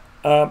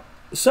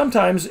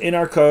 Sometimes in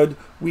our code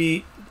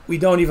we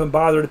don't even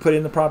bother to put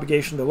in the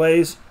propagation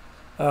delays.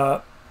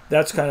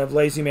 That's kind of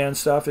lazy man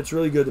stuff. It's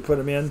really good to put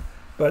them in,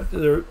 but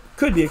there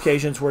could be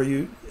occasions where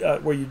you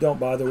don't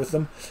bother with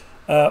them.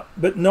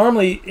 But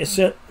normally,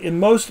 in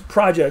most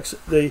projects,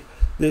 the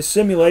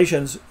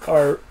simulations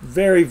are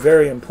very,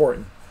 very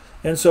important,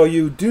 and so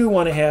you do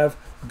want to have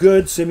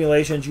good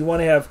simulations. You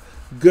want to have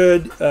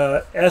good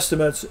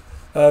estimates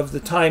of the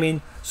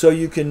timing, so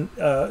you can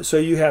so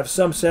you have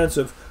some sense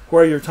of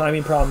where your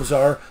timing problems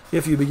are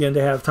if you begin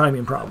to have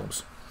timing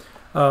problems.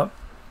 All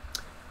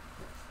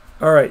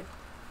right.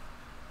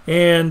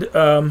 And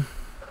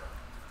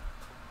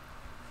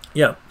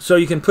yeah, so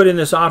you can put in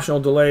this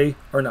optional delay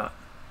or not.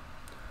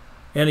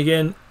 And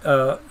again,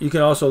 you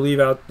can also leave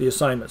out the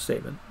assignment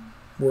statement,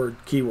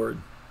 keyword.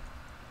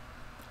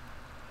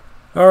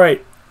 All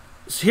right,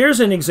 so here's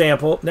an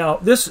example. Now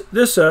this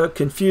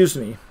confused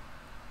me.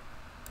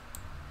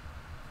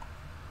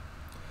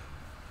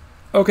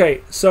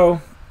 Okay,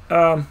 so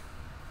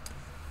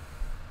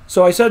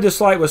so I said this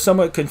slide was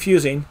somewhat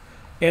confusing,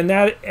 and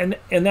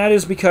that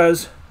is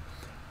because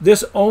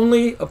this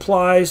only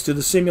applies to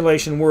the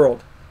simulation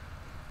world.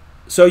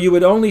 So you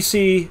would only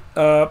see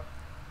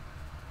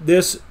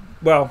this,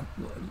 well,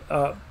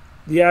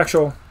 the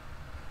actual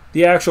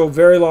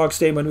Verilog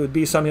statement would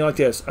be something like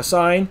this: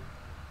 assign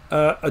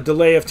a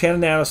delay of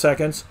 10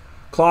 nanoseconds,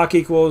 clock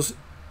equals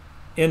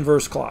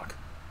inverse clock.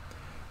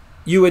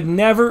 You would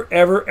never,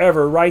 ever,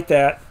 ever write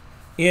that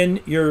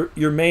in your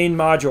main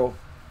module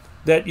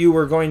that you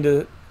were going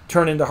to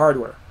turn into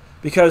hardware.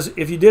 Because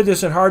if you did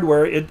this in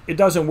hardware, it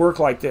doesn't work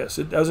like this.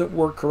 It doesn't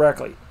work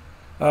correctly.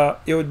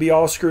 It would be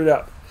all screwed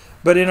up.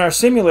 But in our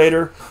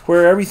simulator,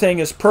 where everything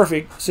is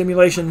perfect,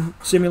 simulation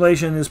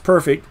is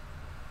perfect,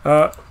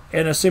 and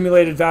a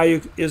simulated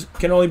value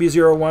can only be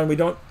 0 or 1. We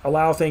don't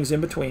allow things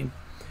in between.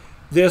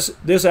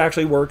 This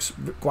actually works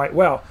quite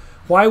well.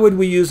 Why would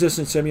we use this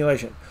in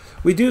simulation?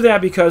 We do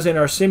that because in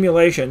our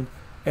simulation,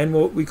 and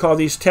what we call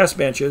these test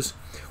benches,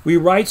 we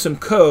write some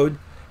code,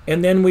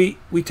 and then we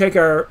take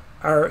our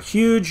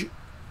huge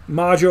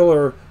module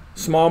or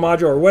small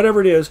module or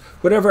whatever it is,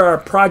 whatever our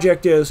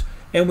project is,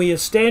 and we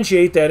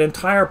instantiate that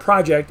entire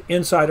project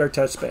inside our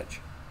test bench.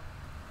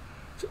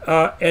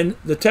 And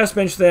the test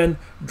bench then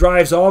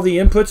drives all the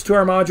inputs to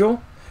our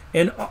module,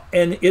 and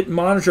it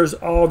monitors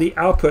all the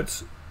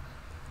outputs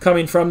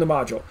coming from the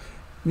module.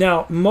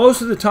 Now,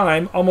 most of the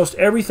time, almost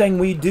everything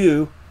we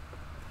do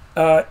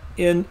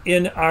in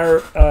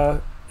our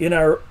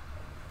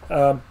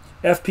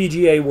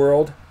FPGA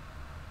world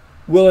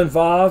will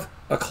involve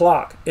a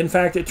clock. In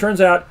fact, it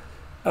turns out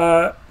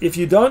if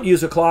you don't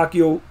use a clock,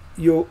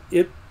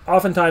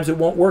 oftentimes it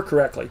won't work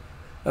correctly.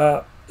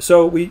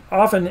 So we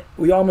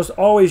almost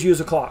always use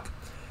a clock.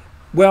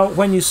 Well,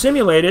 when you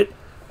simulate it,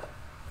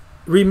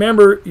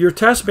 remember your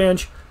test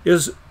bench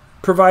is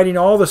providing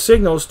all the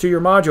signals to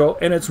your module,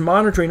 and it's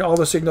monitoring all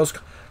the signals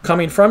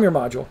coming from your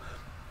module.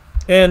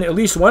 And at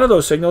least one of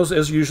those signals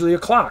is usually a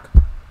clock.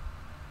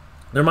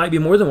 There might be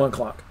more than one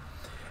clock.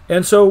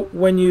 And so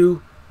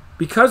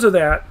because of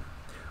that,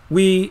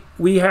 we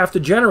have to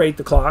generate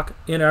the clock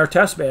in our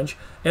test bench,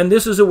 and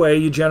this is a way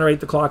you generate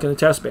the clock in the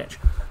test bench.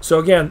 So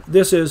again,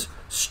 this is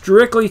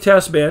strictly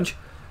test bench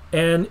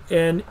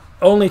and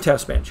only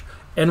test bench.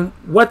 And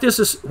what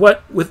this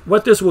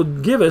will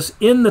give us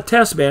in the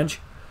test bench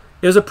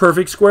is a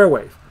perfect square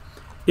wave.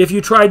 If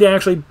you tried to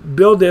actually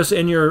build this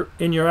in your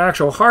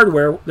actual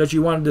hardware that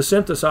you wanted to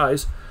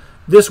synthesize,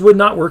 this would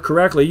not work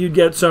correctly. You'd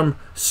get some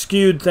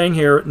skewed thing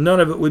here. None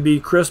of it would be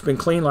crisp and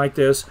clean like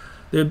this.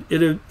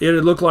 It'd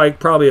look like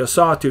probably a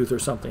sawtooth or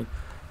something,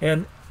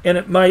 and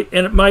it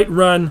might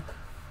run,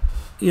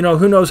 you know,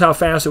 who knows how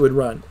fast it would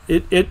run.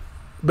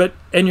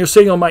 And your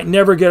signal might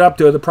never get up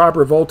to the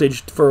proper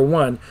voltage for a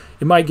 1.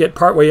 It might get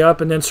partway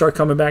up and then start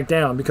coming back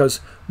down because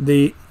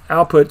the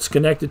output's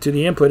connected to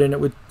the input, and it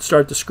would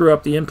start to screw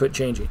up the input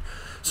changing.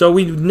 So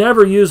we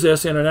never use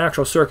this in an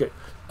actual circuit.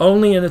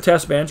 Only in the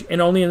test bench, and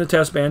only in the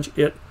test bench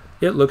it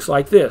looks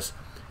like this.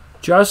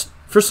 Just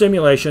for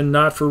simulation,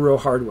 not for real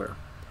hardware.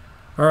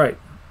 All right.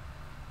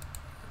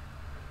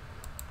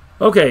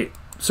 Okay,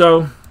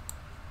 so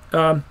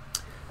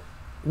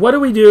what do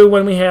we do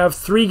when we have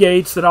 3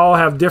 gates that all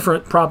have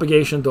different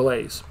propagation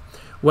delays?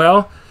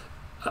 Well,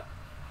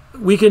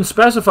 we can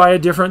specify a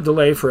different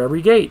delay for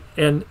every gate,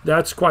 and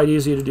that's quite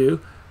easy to do.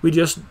 We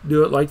just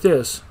do it like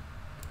this.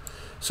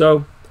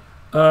 So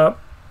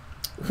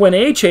when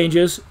A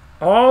changes,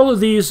 all of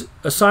these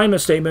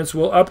assignment statements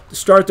will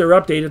start their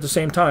update at the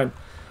same time.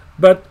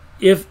 But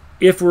if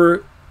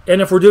we're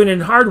doing it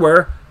in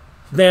hardware,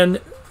 then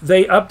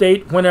they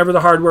update whenever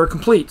the hardware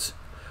completes.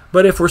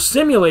 But if we're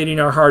simulating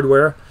our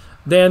hardware,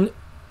 then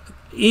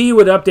E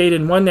would update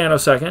in 1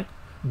 nanosecond,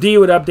 D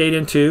would update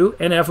in 2,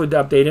 and F would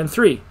update in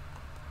 3.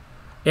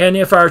 And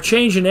if our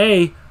change in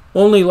A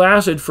only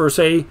lasted for,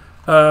 say,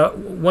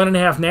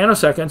 1.5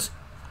 nanoseconds,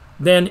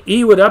 then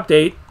E would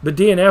update, but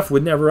D and F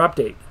would never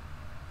update.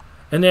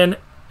 And then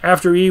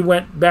after A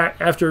went back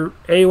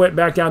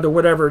down to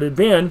whatever it had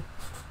been,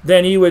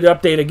 then E would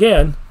update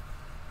again,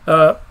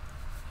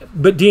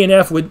 but D and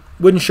F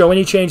wouldn't show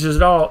any changes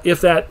at all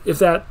if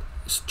that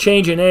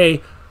change in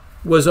A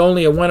was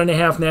only a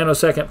 1.5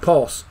 nanosecond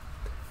pulse.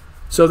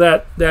 So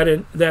that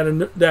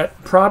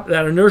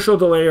inertial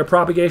delay or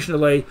propagation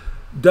delay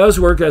does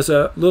work as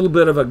a little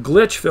bit of a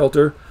glitch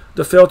filter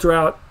to filter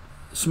out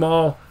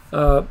small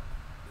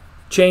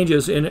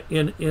changes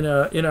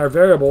in our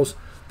variables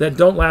that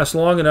don't last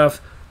long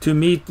enough to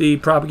meet the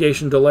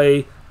propagation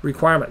delay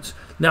requirements.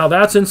 Now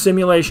that's in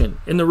simulation.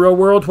 In the real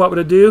world, what would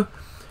it do?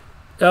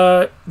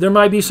 There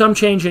might be some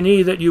change in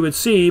E that you would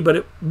see, but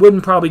it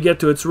wouldn't probably get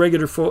to its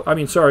regular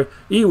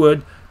E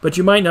would, but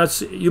you might not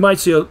see, you might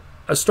see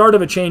a start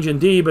of a change in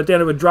D, but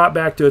then it would drop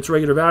back to its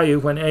regular value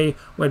when A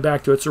went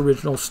back to its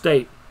original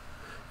state.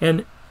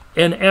 And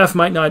F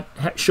might not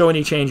show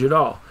any change at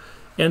all.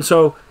 And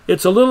so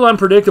it's a little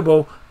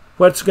unpredictable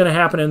what's going to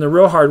happen in the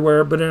real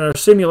hardware, but in our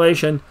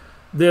simulation,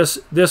 this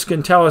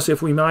can tell us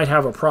if we might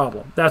have a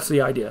problem. That's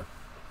the idea.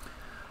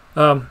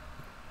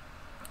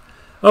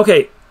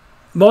 Okay,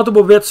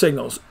 multiple bit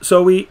signals.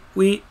 So we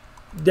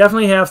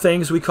definitely have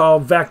things we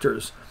call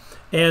vectors,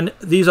 and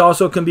these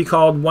also can be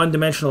called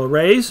one-dimensional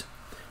arrays.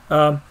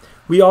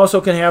 We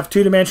also can have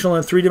 2-dimensional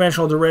and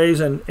 3-dimensional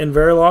arrays in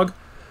Verilog.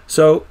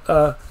 So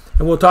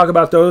and we'll talk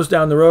about those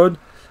down the road.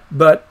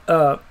 But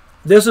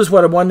this is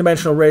what a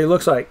one-dimensional array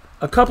looks like.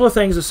 A couple of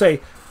things to say.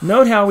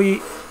 Note how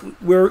we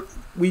have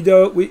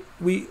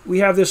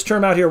this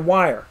term out here,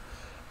 wire.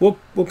 We'll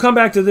come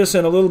back to this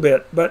in a little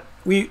bit, but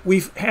we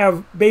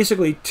have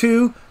basically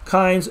 2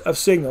 kinds of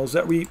signals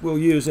that we will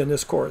use in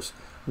this course: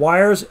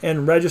 wires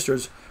and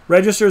registers.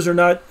 Registers are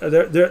not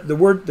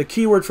the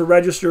keyword for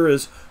register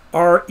is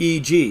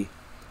REG,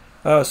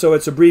 so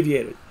it's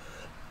abbreviated.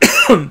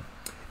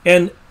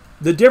 And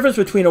the difference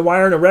between a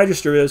wire and a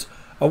register is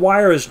a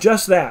wire is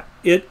just that.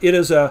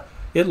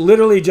 It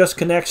literally just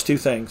connects 2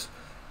 things,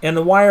 and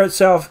the wire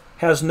itself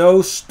has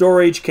no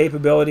storage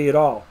capability at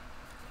all.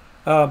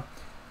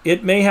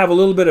 It may have a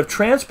little bit of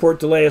transport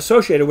delay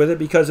associated with it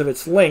because of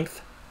its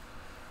length,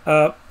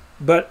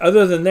 but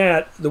other than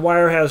that, the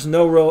wire has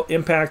no real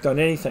impact on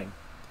anything.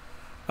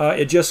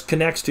 It just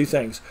connects 2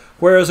 things.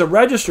 Whereas a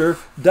register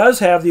does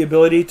have the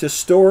ability to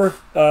store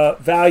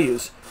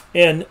values,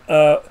 and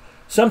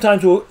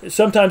sometimes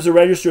the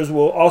registers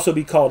will also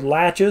be called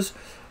latches.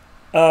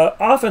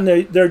 Often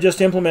they're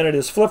just implemented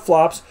as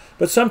flip-flops,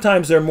 but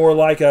sometimes they're more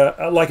like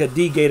a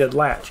D-gated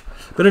latch.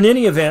 But in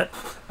any event,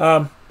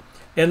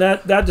 and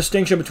that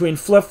distinction between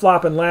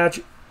flip-flop and latch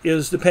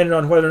is dependent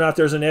on whether or not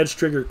there's an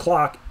edge-triggered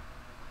clock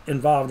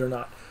involved or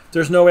not. If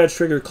there's no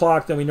edge-triggered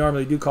clock, then we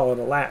normally do call it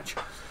a latch.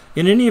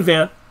 In any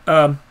event,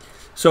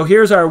 so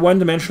here's our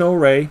one-dimensional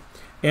array,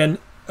 and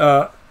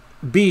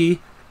B,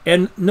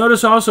 and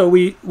notice also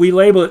we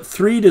label it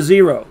 3 to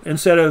 0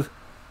 instead of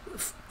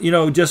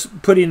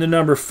just putting the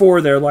number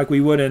 4 there like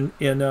we would in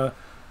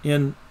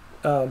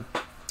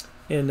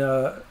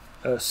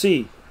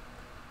C.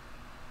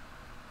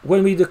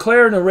 When we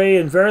declare an array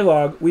in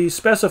Verilog, we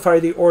specify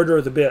the order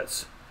of the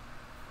bits,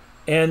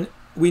 and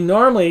we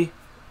normally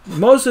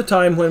most of the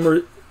time when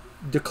we're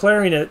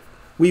declaring it,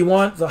 we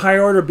want the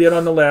higher order bit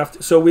on the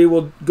left, so we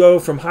will go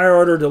from higher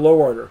order to low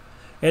order.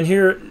 And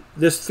here,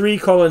 this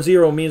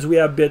 3:0 means we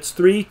have bits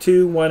 3,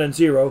 2, 1, and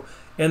 0,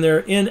 and they're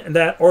in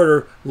that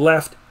order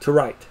left to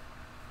right.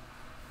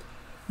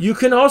 You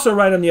can also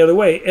write them the other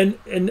way,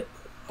 and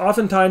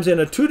oftentimes in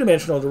a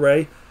two-dimensional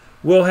array,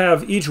 we'll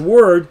have each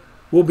word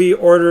will be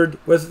ordered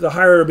with the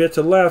higher order bit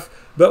to the left,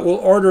 but we'll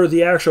order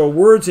the actual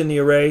words in the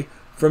array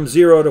from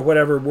 0 to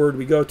whatever word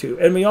we go to.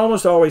 And we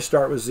almost always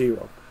start with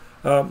 0.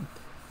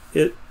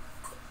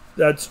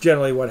 That's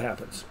generally what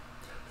happens.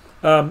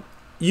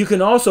 You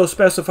can also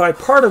specify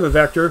part of a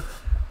vector.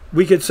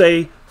 We could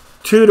say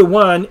 2 to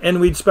 1,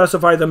 and we'd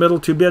specify the middle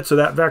 2 bits of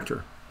that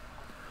vector.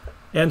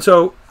 And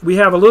so we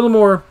have a little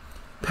more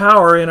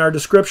power in our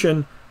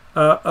description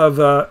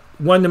of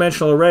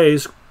one-dimensional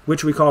arrays,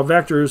 which we call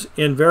vectors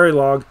in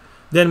Verilog,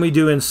 than we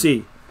do in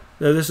C.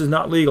 Now, this is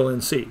not legal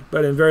in C,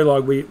 but in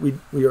Verilog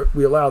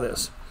we allow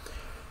this.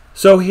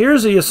 So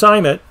here's the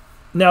assignment.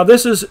 Now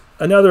this is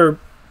another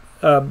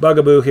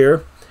bugaboo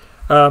here.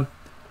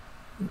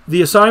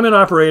 The assignment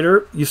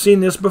operator, you've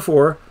seen this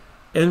before,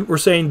 and we're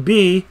saying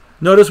B.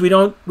 Notice we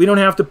don't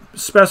have to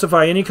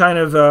specify any kind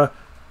of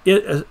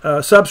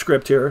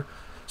subscript here.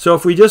 So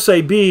if we just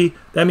say B,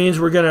 that means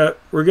we're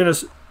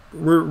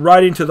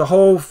writing to the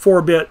whole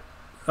 4-bit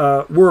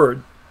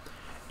word.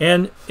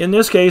 And in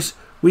this case,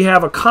 we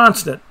have a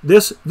constant.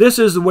 This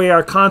is the way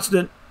our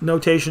constant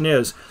notation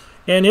is,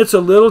 and it's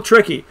a little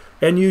tricky,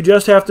 and you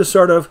just have to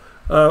sort of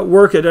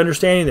work at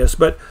understanding this.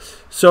 But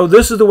so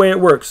this is the way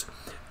it works.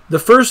 The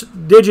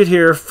first digit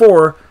here,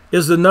 4,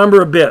 is the number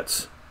of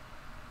bits.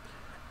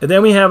 And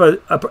then we have an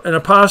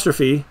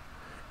apostrophe,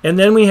 and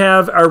then we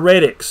have our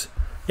radix.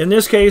 In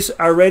this case,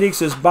 our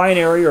radix is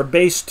binary or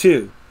base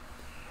 2.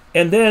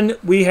 And then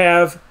we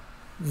have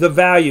the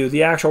value,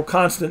 the actual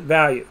constant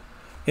value.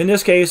 In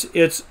this case,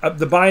 it's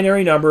the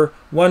binary number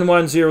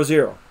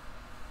 1100.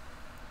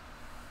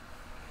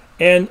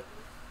 And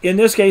in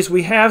this case,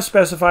 we have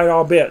specified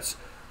all bits.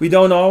 We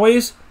don't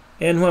always,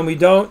 and when we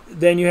don't,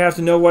 then you have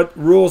to know what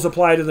rules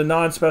apply to the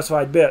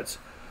non-specified bits.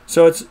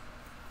 So it's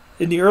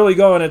in the early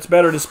going, it's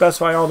better to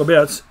specify all the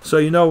bits so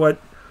you know what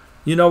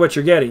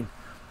you're getting.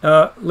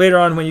 Later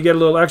on, when you get a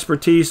little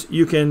expertise,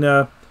 you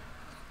can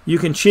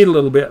cheat a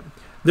little bit.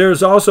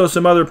 There's also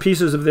some other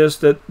pieces of this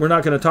that we're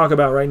not going to talk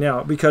about right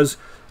now, because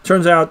it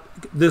turns out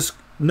this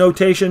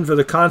notation for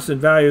the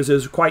constant values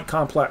is quite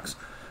complex.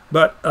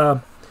 But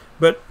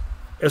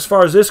as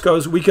far as this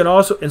goes, we can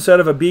also,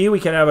 instead of a B, we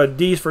can have a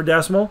D for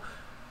decimal.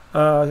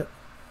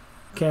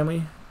 Can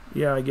we?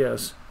 Yeah, I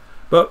guess.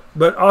 But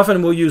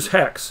often we'll use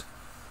hex.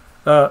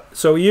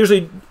 So we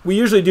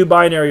usually do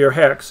binary or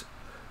hex,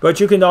 but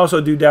you can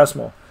also do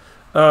decimal.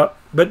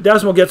 But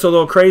decimal gets a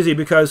little crazy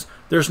because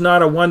there's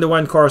not a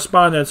one-to-one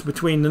correspondence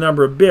between the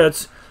number of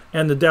bits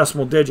and the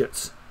decimal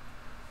digits.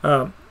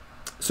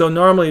 So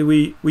normally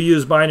we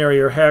use binary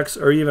or hex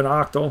or even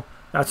octal.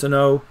 That's an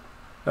O.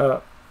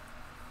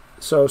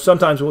 So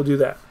sometimes we'll do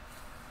that.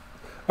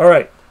 All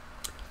right.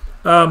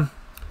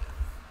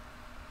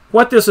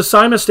 What this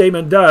assignment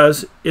statement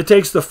does, it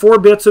takes the 4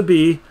 bits of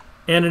B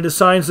and it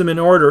assigns them in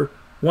order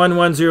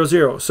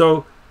 1100.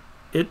 So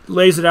it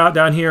lays it out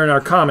down here in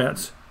our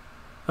comments.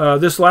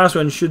 This last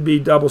one should be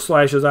double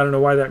slashes. I don't know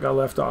why that got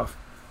left off.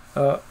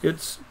 I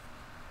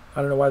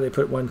don't know why they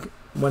put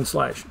one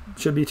slash. It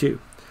should be 2.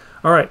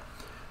 All right.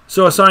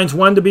 So assigns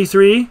 1 to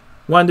B3,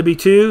 1 to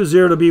B2,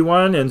 0 to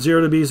B1, and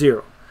 0 to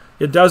B0.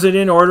 It does it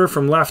in order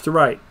from left to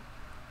right.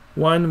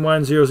 1,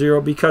 1, 0,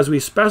 0, because we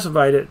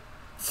specified it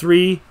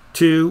 3,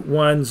 2,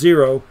 1,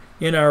 0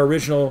 in our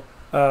original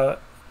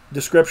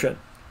description.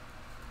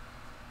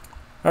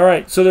 All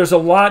right, so there's a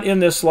lot in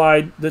this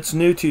slide that's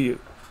new to you.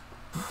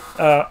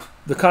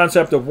 The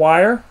concept of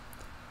wire,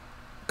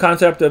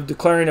 concept of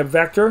declaring a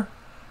vector,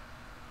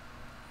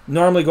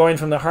 normally going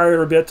from the higher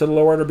order bit to the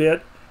lower order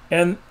bit,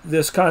 and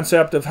this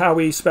concept of how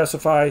we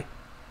specify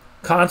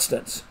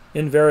constants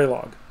in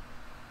Verilog.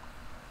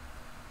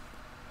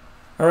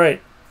 All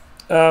right,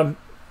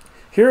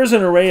 here's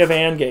an array of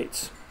AND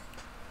gates.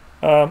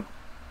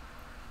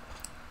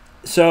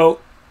 So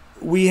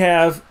we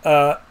have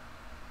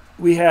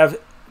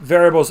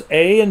variables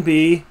A and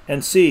B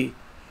and C.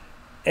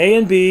 A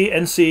and B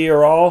and C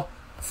are all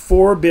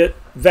 4-bit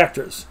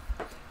vectors,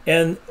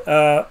 and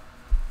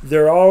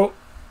they're all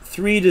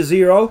 3 to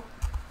 0.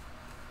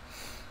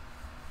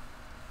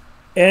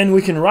 And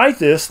we can write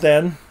this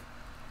then.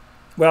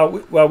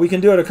 Well, we can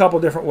do it a couple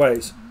different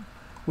ways.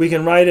 We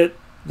can write it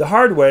the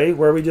hard way,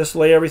 where we just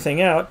lay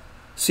everything out.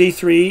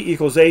 C3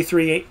 equals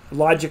A3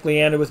 logically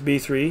ANDed with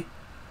B3.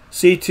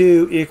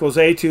 C2 equals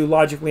A2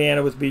 logically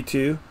ANDed with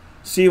B2.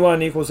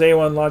 C1 equals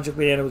A1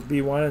 logically ANDed with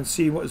B1. And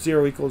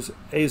C0 equals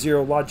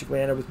A0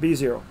 logically ANDed with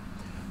B0.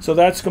 So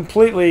that's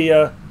completely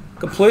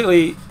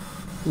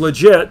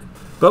legit.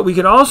 But we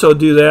can also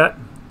do that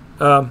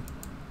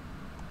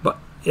but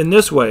in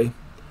this way.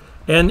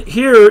 And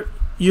here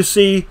you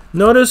see,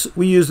 notice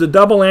we use the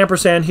double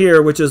ampersand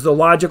here, which is the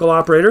logical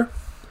operator.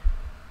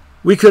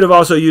 We could have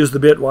also used the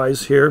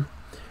bitwise here.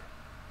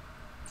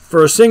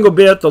 For a single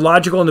bit, the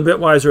logical and the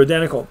bitwise are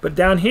identical. But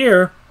down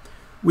here,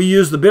 we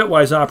use the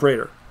bitwise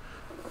operator.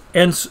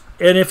 And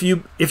if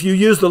you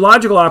use the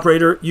logical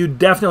operator, you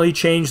definitely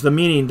change the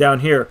meaning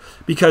down here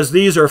because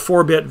these are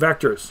 4-bit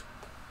vectors.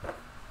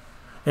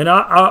 And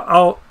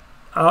I'll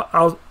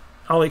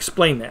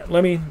explain that.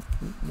 Let's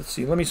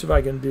see if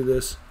I can do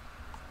this.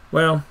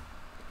 Well,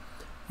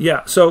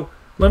 yeah. So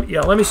let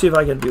me see if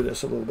I can do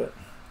this a little bit.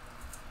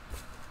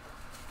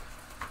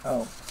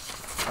 I'll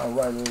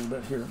write a little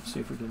bit here and see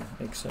if we can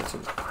make sense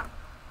of it.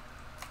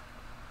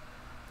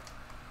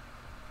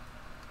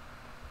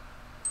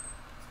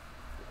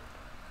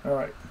 All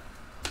right.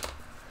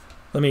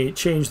 Let me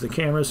change the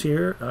cameras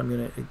here. I'm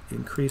going to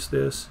increase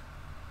this.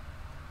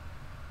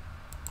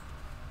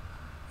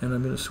 And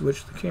I'm going to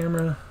switch the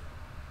camera.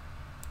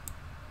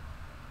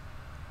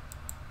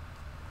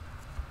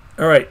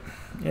 All right.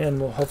 And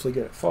we'll hopefully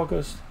get it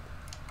focused.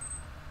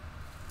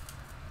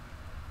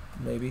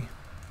 Maybe.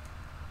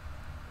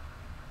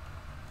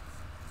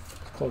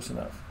 Close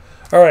enough.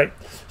 All right.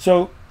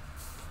 So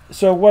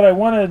what I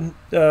wanted...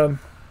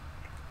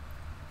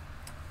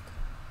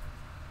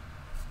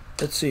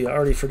 let's see, I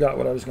already forgot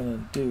what I was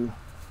going to do.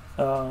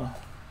 I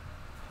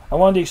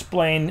wanted to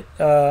explain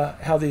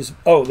how these,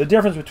 the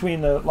difference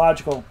between the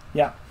logical,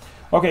 yeah.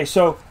 Okay,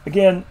 so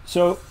again,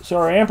 so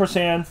our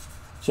ampersand,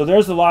 so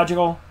there's the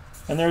logical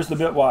and there's the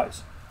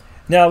bitwise.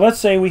 Now let's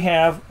say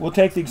we'll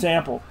take the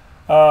example.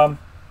 Well,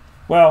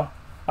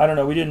 I don't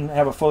know, we didn't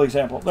have a full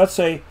example. Let's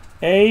say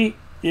A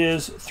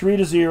is 3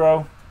 to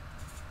 0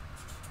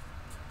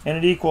 and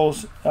it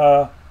equals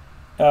 4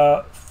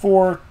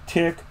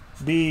 tick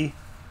B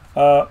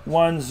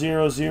 1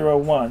 0 0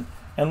 1,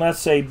 and let's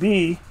say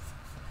B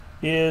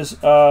is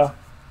 3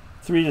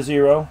 to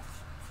 0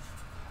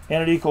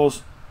 and it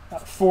equals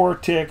 4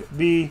 tick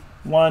B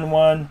 1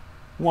 1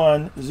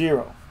 1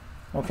 0.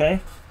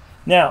 Okay,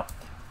 now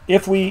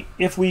if we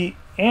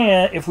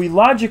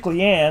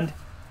logically AND,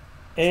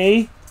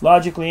 A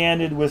logically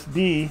ANDed with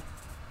B,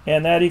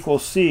 and that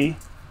equals C.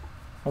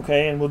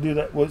 Okay, and we'll do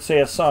that, we'll say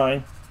a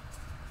sign,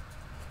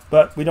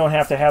 but we don't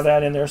have to have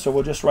that in there, so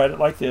we'll just write it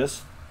like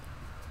this.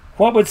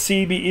 What would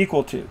C be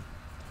equal to?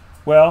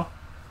 Well,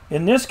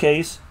 in this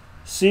case,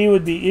 C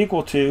would be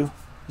equal to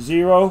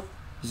 0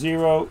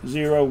 0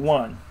 0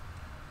 1,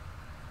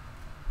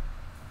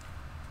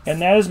 and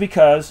that is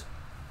because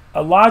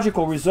a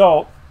logical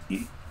result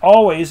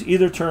always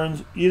either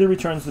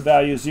returns the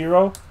value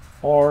 0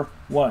 or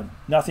 1,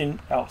 nothing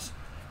else.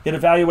 It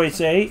evaluates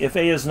A. If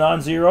A is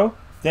non-zero,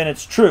 then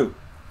it's true.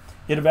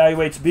 It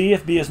evaluates B.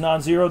 If B is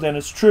non-zero, then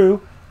it's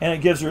true, and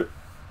it gives her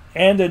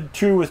ANDed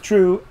true with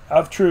true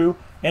of true,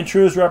 and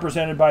true is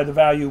represented by the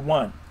value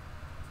 1.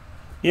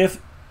 If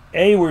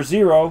A were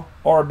 0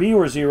 or B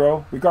were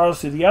 0,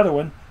 regardless of the other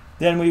one,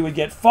 then we would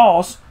get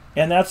false,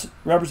 and that's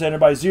represented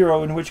by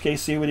 0, in which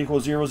case C would equal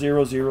 0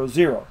 0 0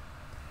 0.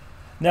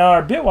 Now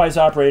our bitwise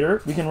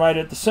operator, we can write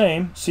it the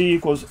same. C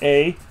equals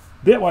A,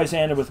 bitwise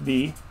ANDed with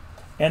B.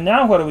 And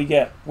now what do we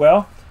get?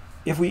 Well,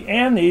 if we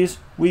AND these,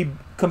 we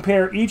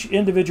compare each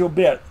individual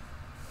bit.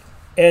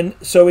 And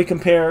so we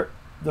compare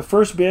the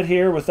first bit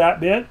here with that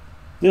bit,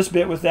 this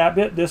bit with that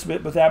bit, this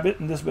bit with that bit,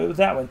 and this bit with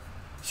that one.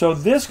 So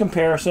this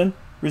comparison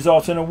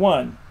results in a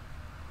 1.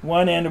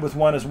 1 ANDed with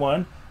 1 is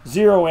 1.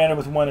 0 ANDed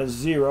with 1 is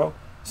 0.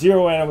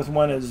 0 ANDed with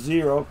 1 is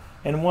 0.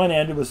 And 1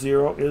 ANDed with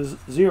 0 is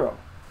 0.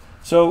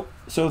 So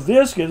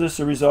this gives us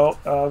a result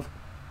of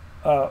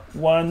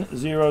 1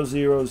 0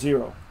 0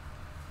 0.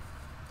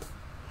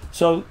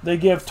 So they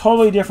give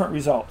totally different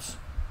results.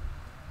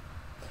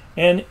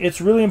 And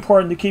it's really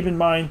important to keep in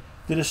mind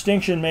the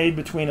distinction made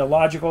between a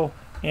logical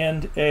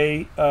and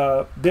a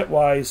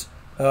bitwise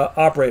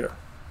operator.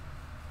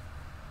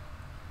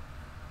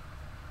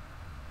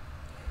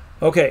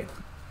 Okay,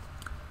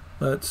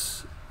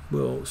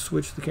 we'll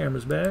switch the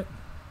cameras back.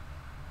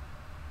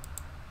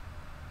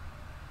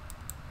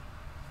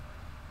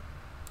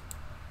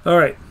 All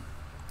right,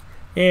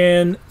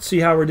 and see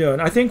how we're doing.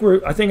 I think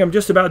I'm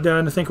just about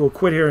done. I think we'll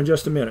quit here in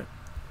just a minute.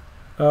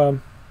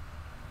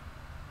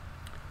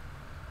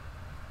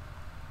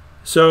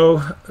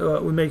 So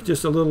we make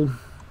just a little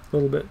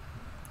bit.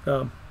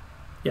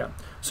 Yeah.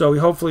 So we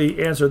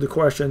hopefully answered the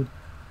question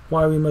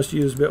why we must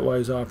use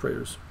bitwise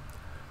operators.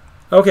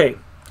 Okay.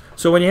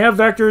 So when you have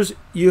vectors,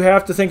 you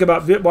have to think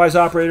about bitwise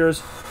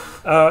operators.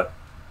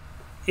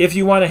 If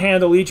you want to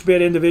handle each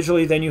bit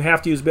individually, then you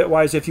have to use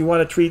bitwise. If you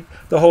want to treat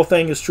the whole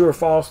thing as true or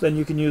false, then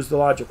you can use the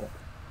logical.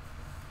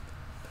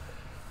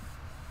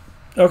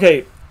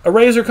 Okay,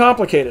 arrays are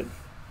complicated.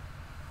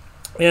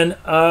 And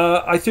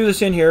I threw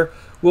this in here.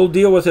 We'll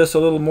deal with this a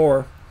little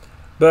more.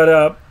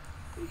 But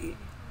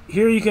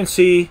here you can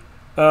see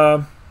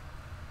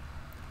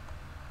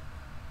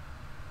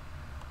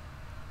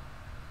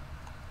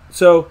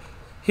so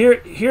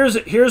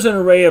here's an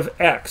array of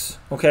X,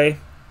 okay?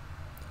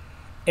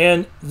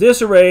 And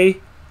this array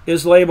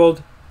is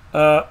labeled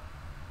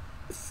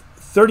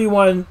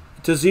 31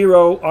 to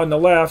 0 on the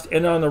left,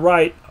 and on the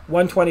right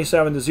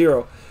 127 to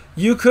 0.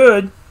 You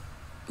could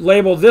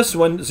label this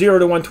one 0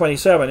 to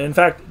 127. In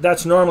fact,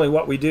 that's normally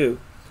what we do.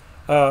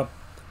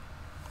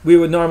 we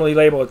would normally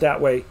label it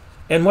that way.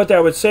 And what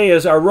that would say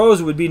is our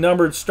rows would be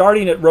numbered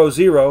starting at row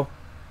 0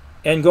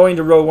 and going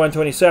to row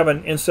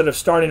 127 instead of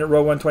starting at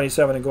row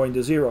 127 and going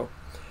to 0.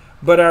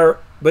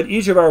 But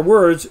each of our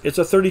words, it's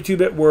a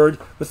 32-bit word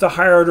with the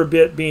higher order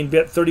bit being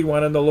bit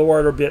 31 and the lower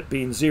order bit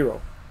being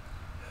 0.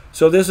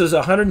 So this is a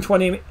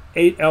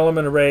 128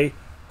 element array,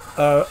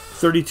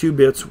 32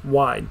 bits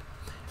wide.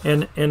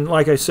 And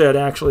like I said,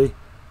 actually,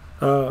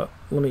 let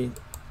me,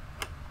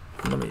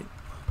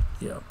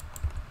 yeah,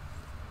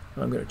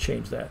 I'm going to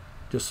change that.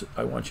 Just,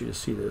 I want you to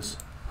see this.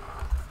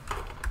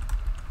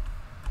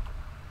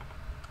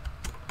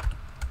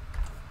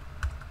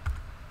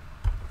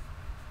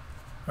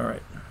 All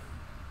right.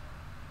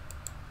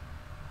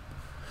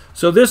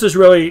 So this is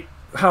really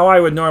how I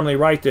would normally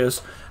write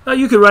this. Now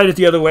you could write it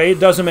the other way. It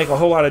doesn't make a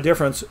whole lot of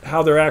difference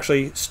how they're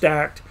actually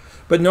stacked.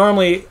 But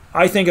normally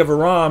I think of a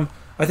ROM,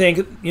 I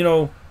think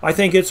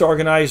it's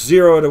organized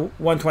 0 to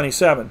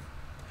 127.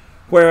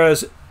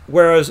 Whereas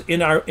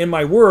in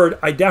my Word,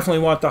 I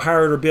definitely want the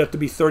higher order bit to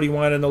be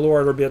 31 and the lower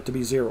order bit to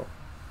be 0.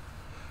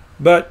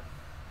 But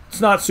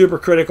it's not super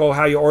critical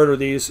how you order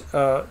these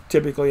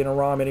typically in a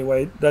ROM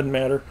anyway. It doesn't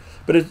matter.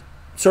 But it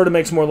sort of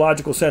makes more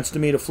logical sense to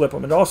me to flip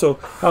them. It also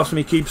helps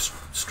me keep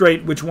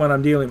straight which one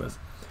I'm dealing with.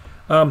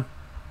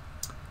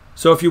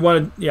 So if you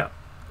want to, yeah.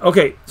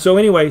 Okay, so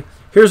anyway,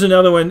 here's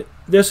another one.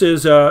 This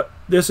is so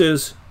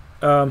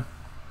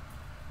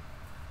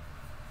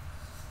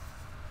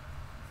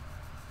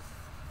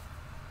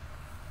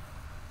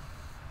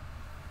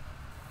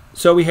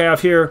we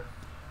have here,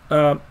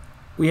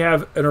 we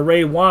have an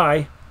array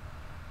Y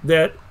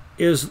that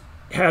has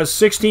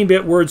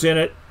 16-bit words in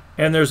it,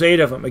 and there's 8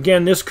 of them.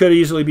 Again, this could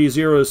easily be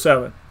 0 to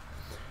 7.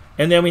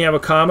 And then we have a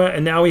comma,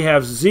 and now we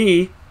have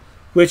Z,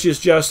 which is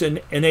just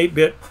a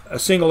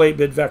single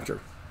 8-bit vector.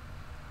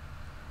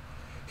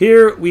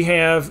 Here we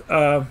have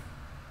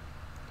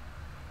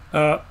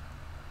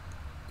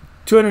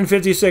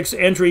 256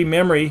 entry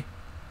memory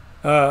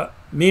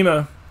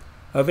MIMA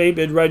of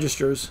 8-bit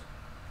registers.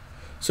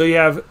 So you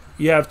have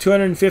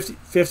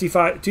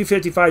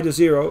 255 to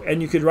 0,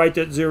 and you could write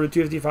that 0 to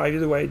 255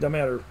 either way, it doesn't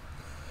matter.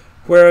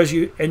 Whereas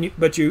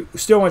but you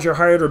still want your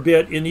higher order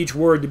bit in each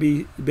word to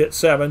be bit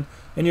 7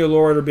 and your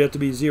lower order bit to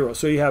be 0.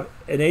 So you have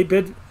an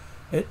 8-bit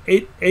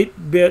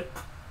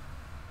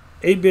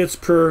 8 bits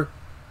per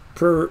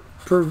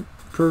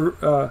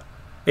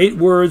 8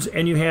 words,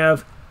 and you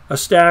have a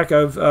stack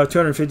of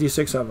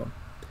 256 of them.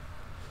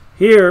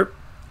 Here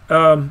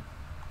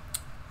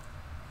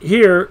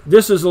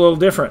this is a little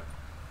different.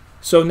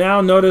 So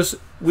now notice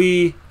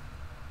we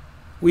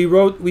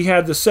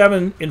had the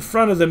 7 in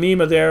front of the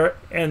MIMA there,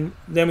 and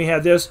then we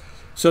had this.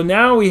 So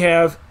now we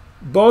have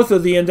both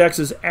of the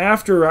indexes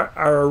after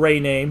our array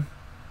name,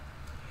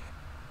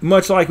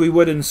 much like we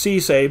would in C,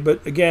 say,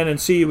 but again in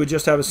C you would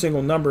just have a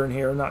single number in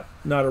here,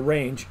 not a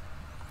range.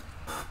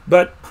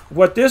 But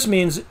what this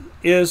means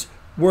is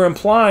we're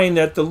implying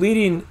that the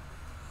leading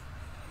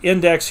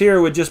index here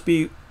would just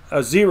be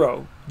a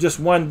 0, just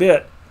 1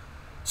 bit.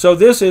 So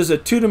this is a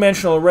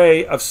 2-dimensional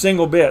array of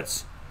single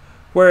bits,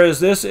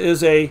 whereas this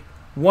is a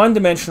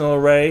 1-dimensional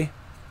array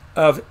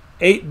of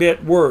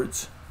 8-bit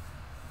words.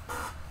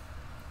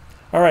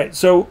 All right,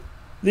 so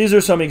these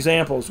are some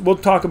examples. We'll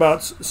talk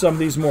about some of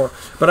these more.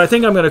 But I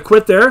think I'm going to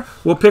quit there.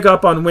 We'll pick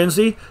up on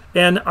Wednesday,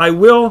 and I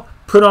will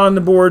put on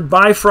the board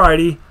by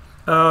Friday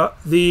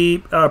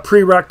the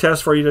prereq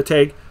test for you to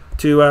take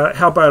to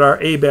help out our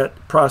ABET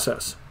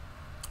process.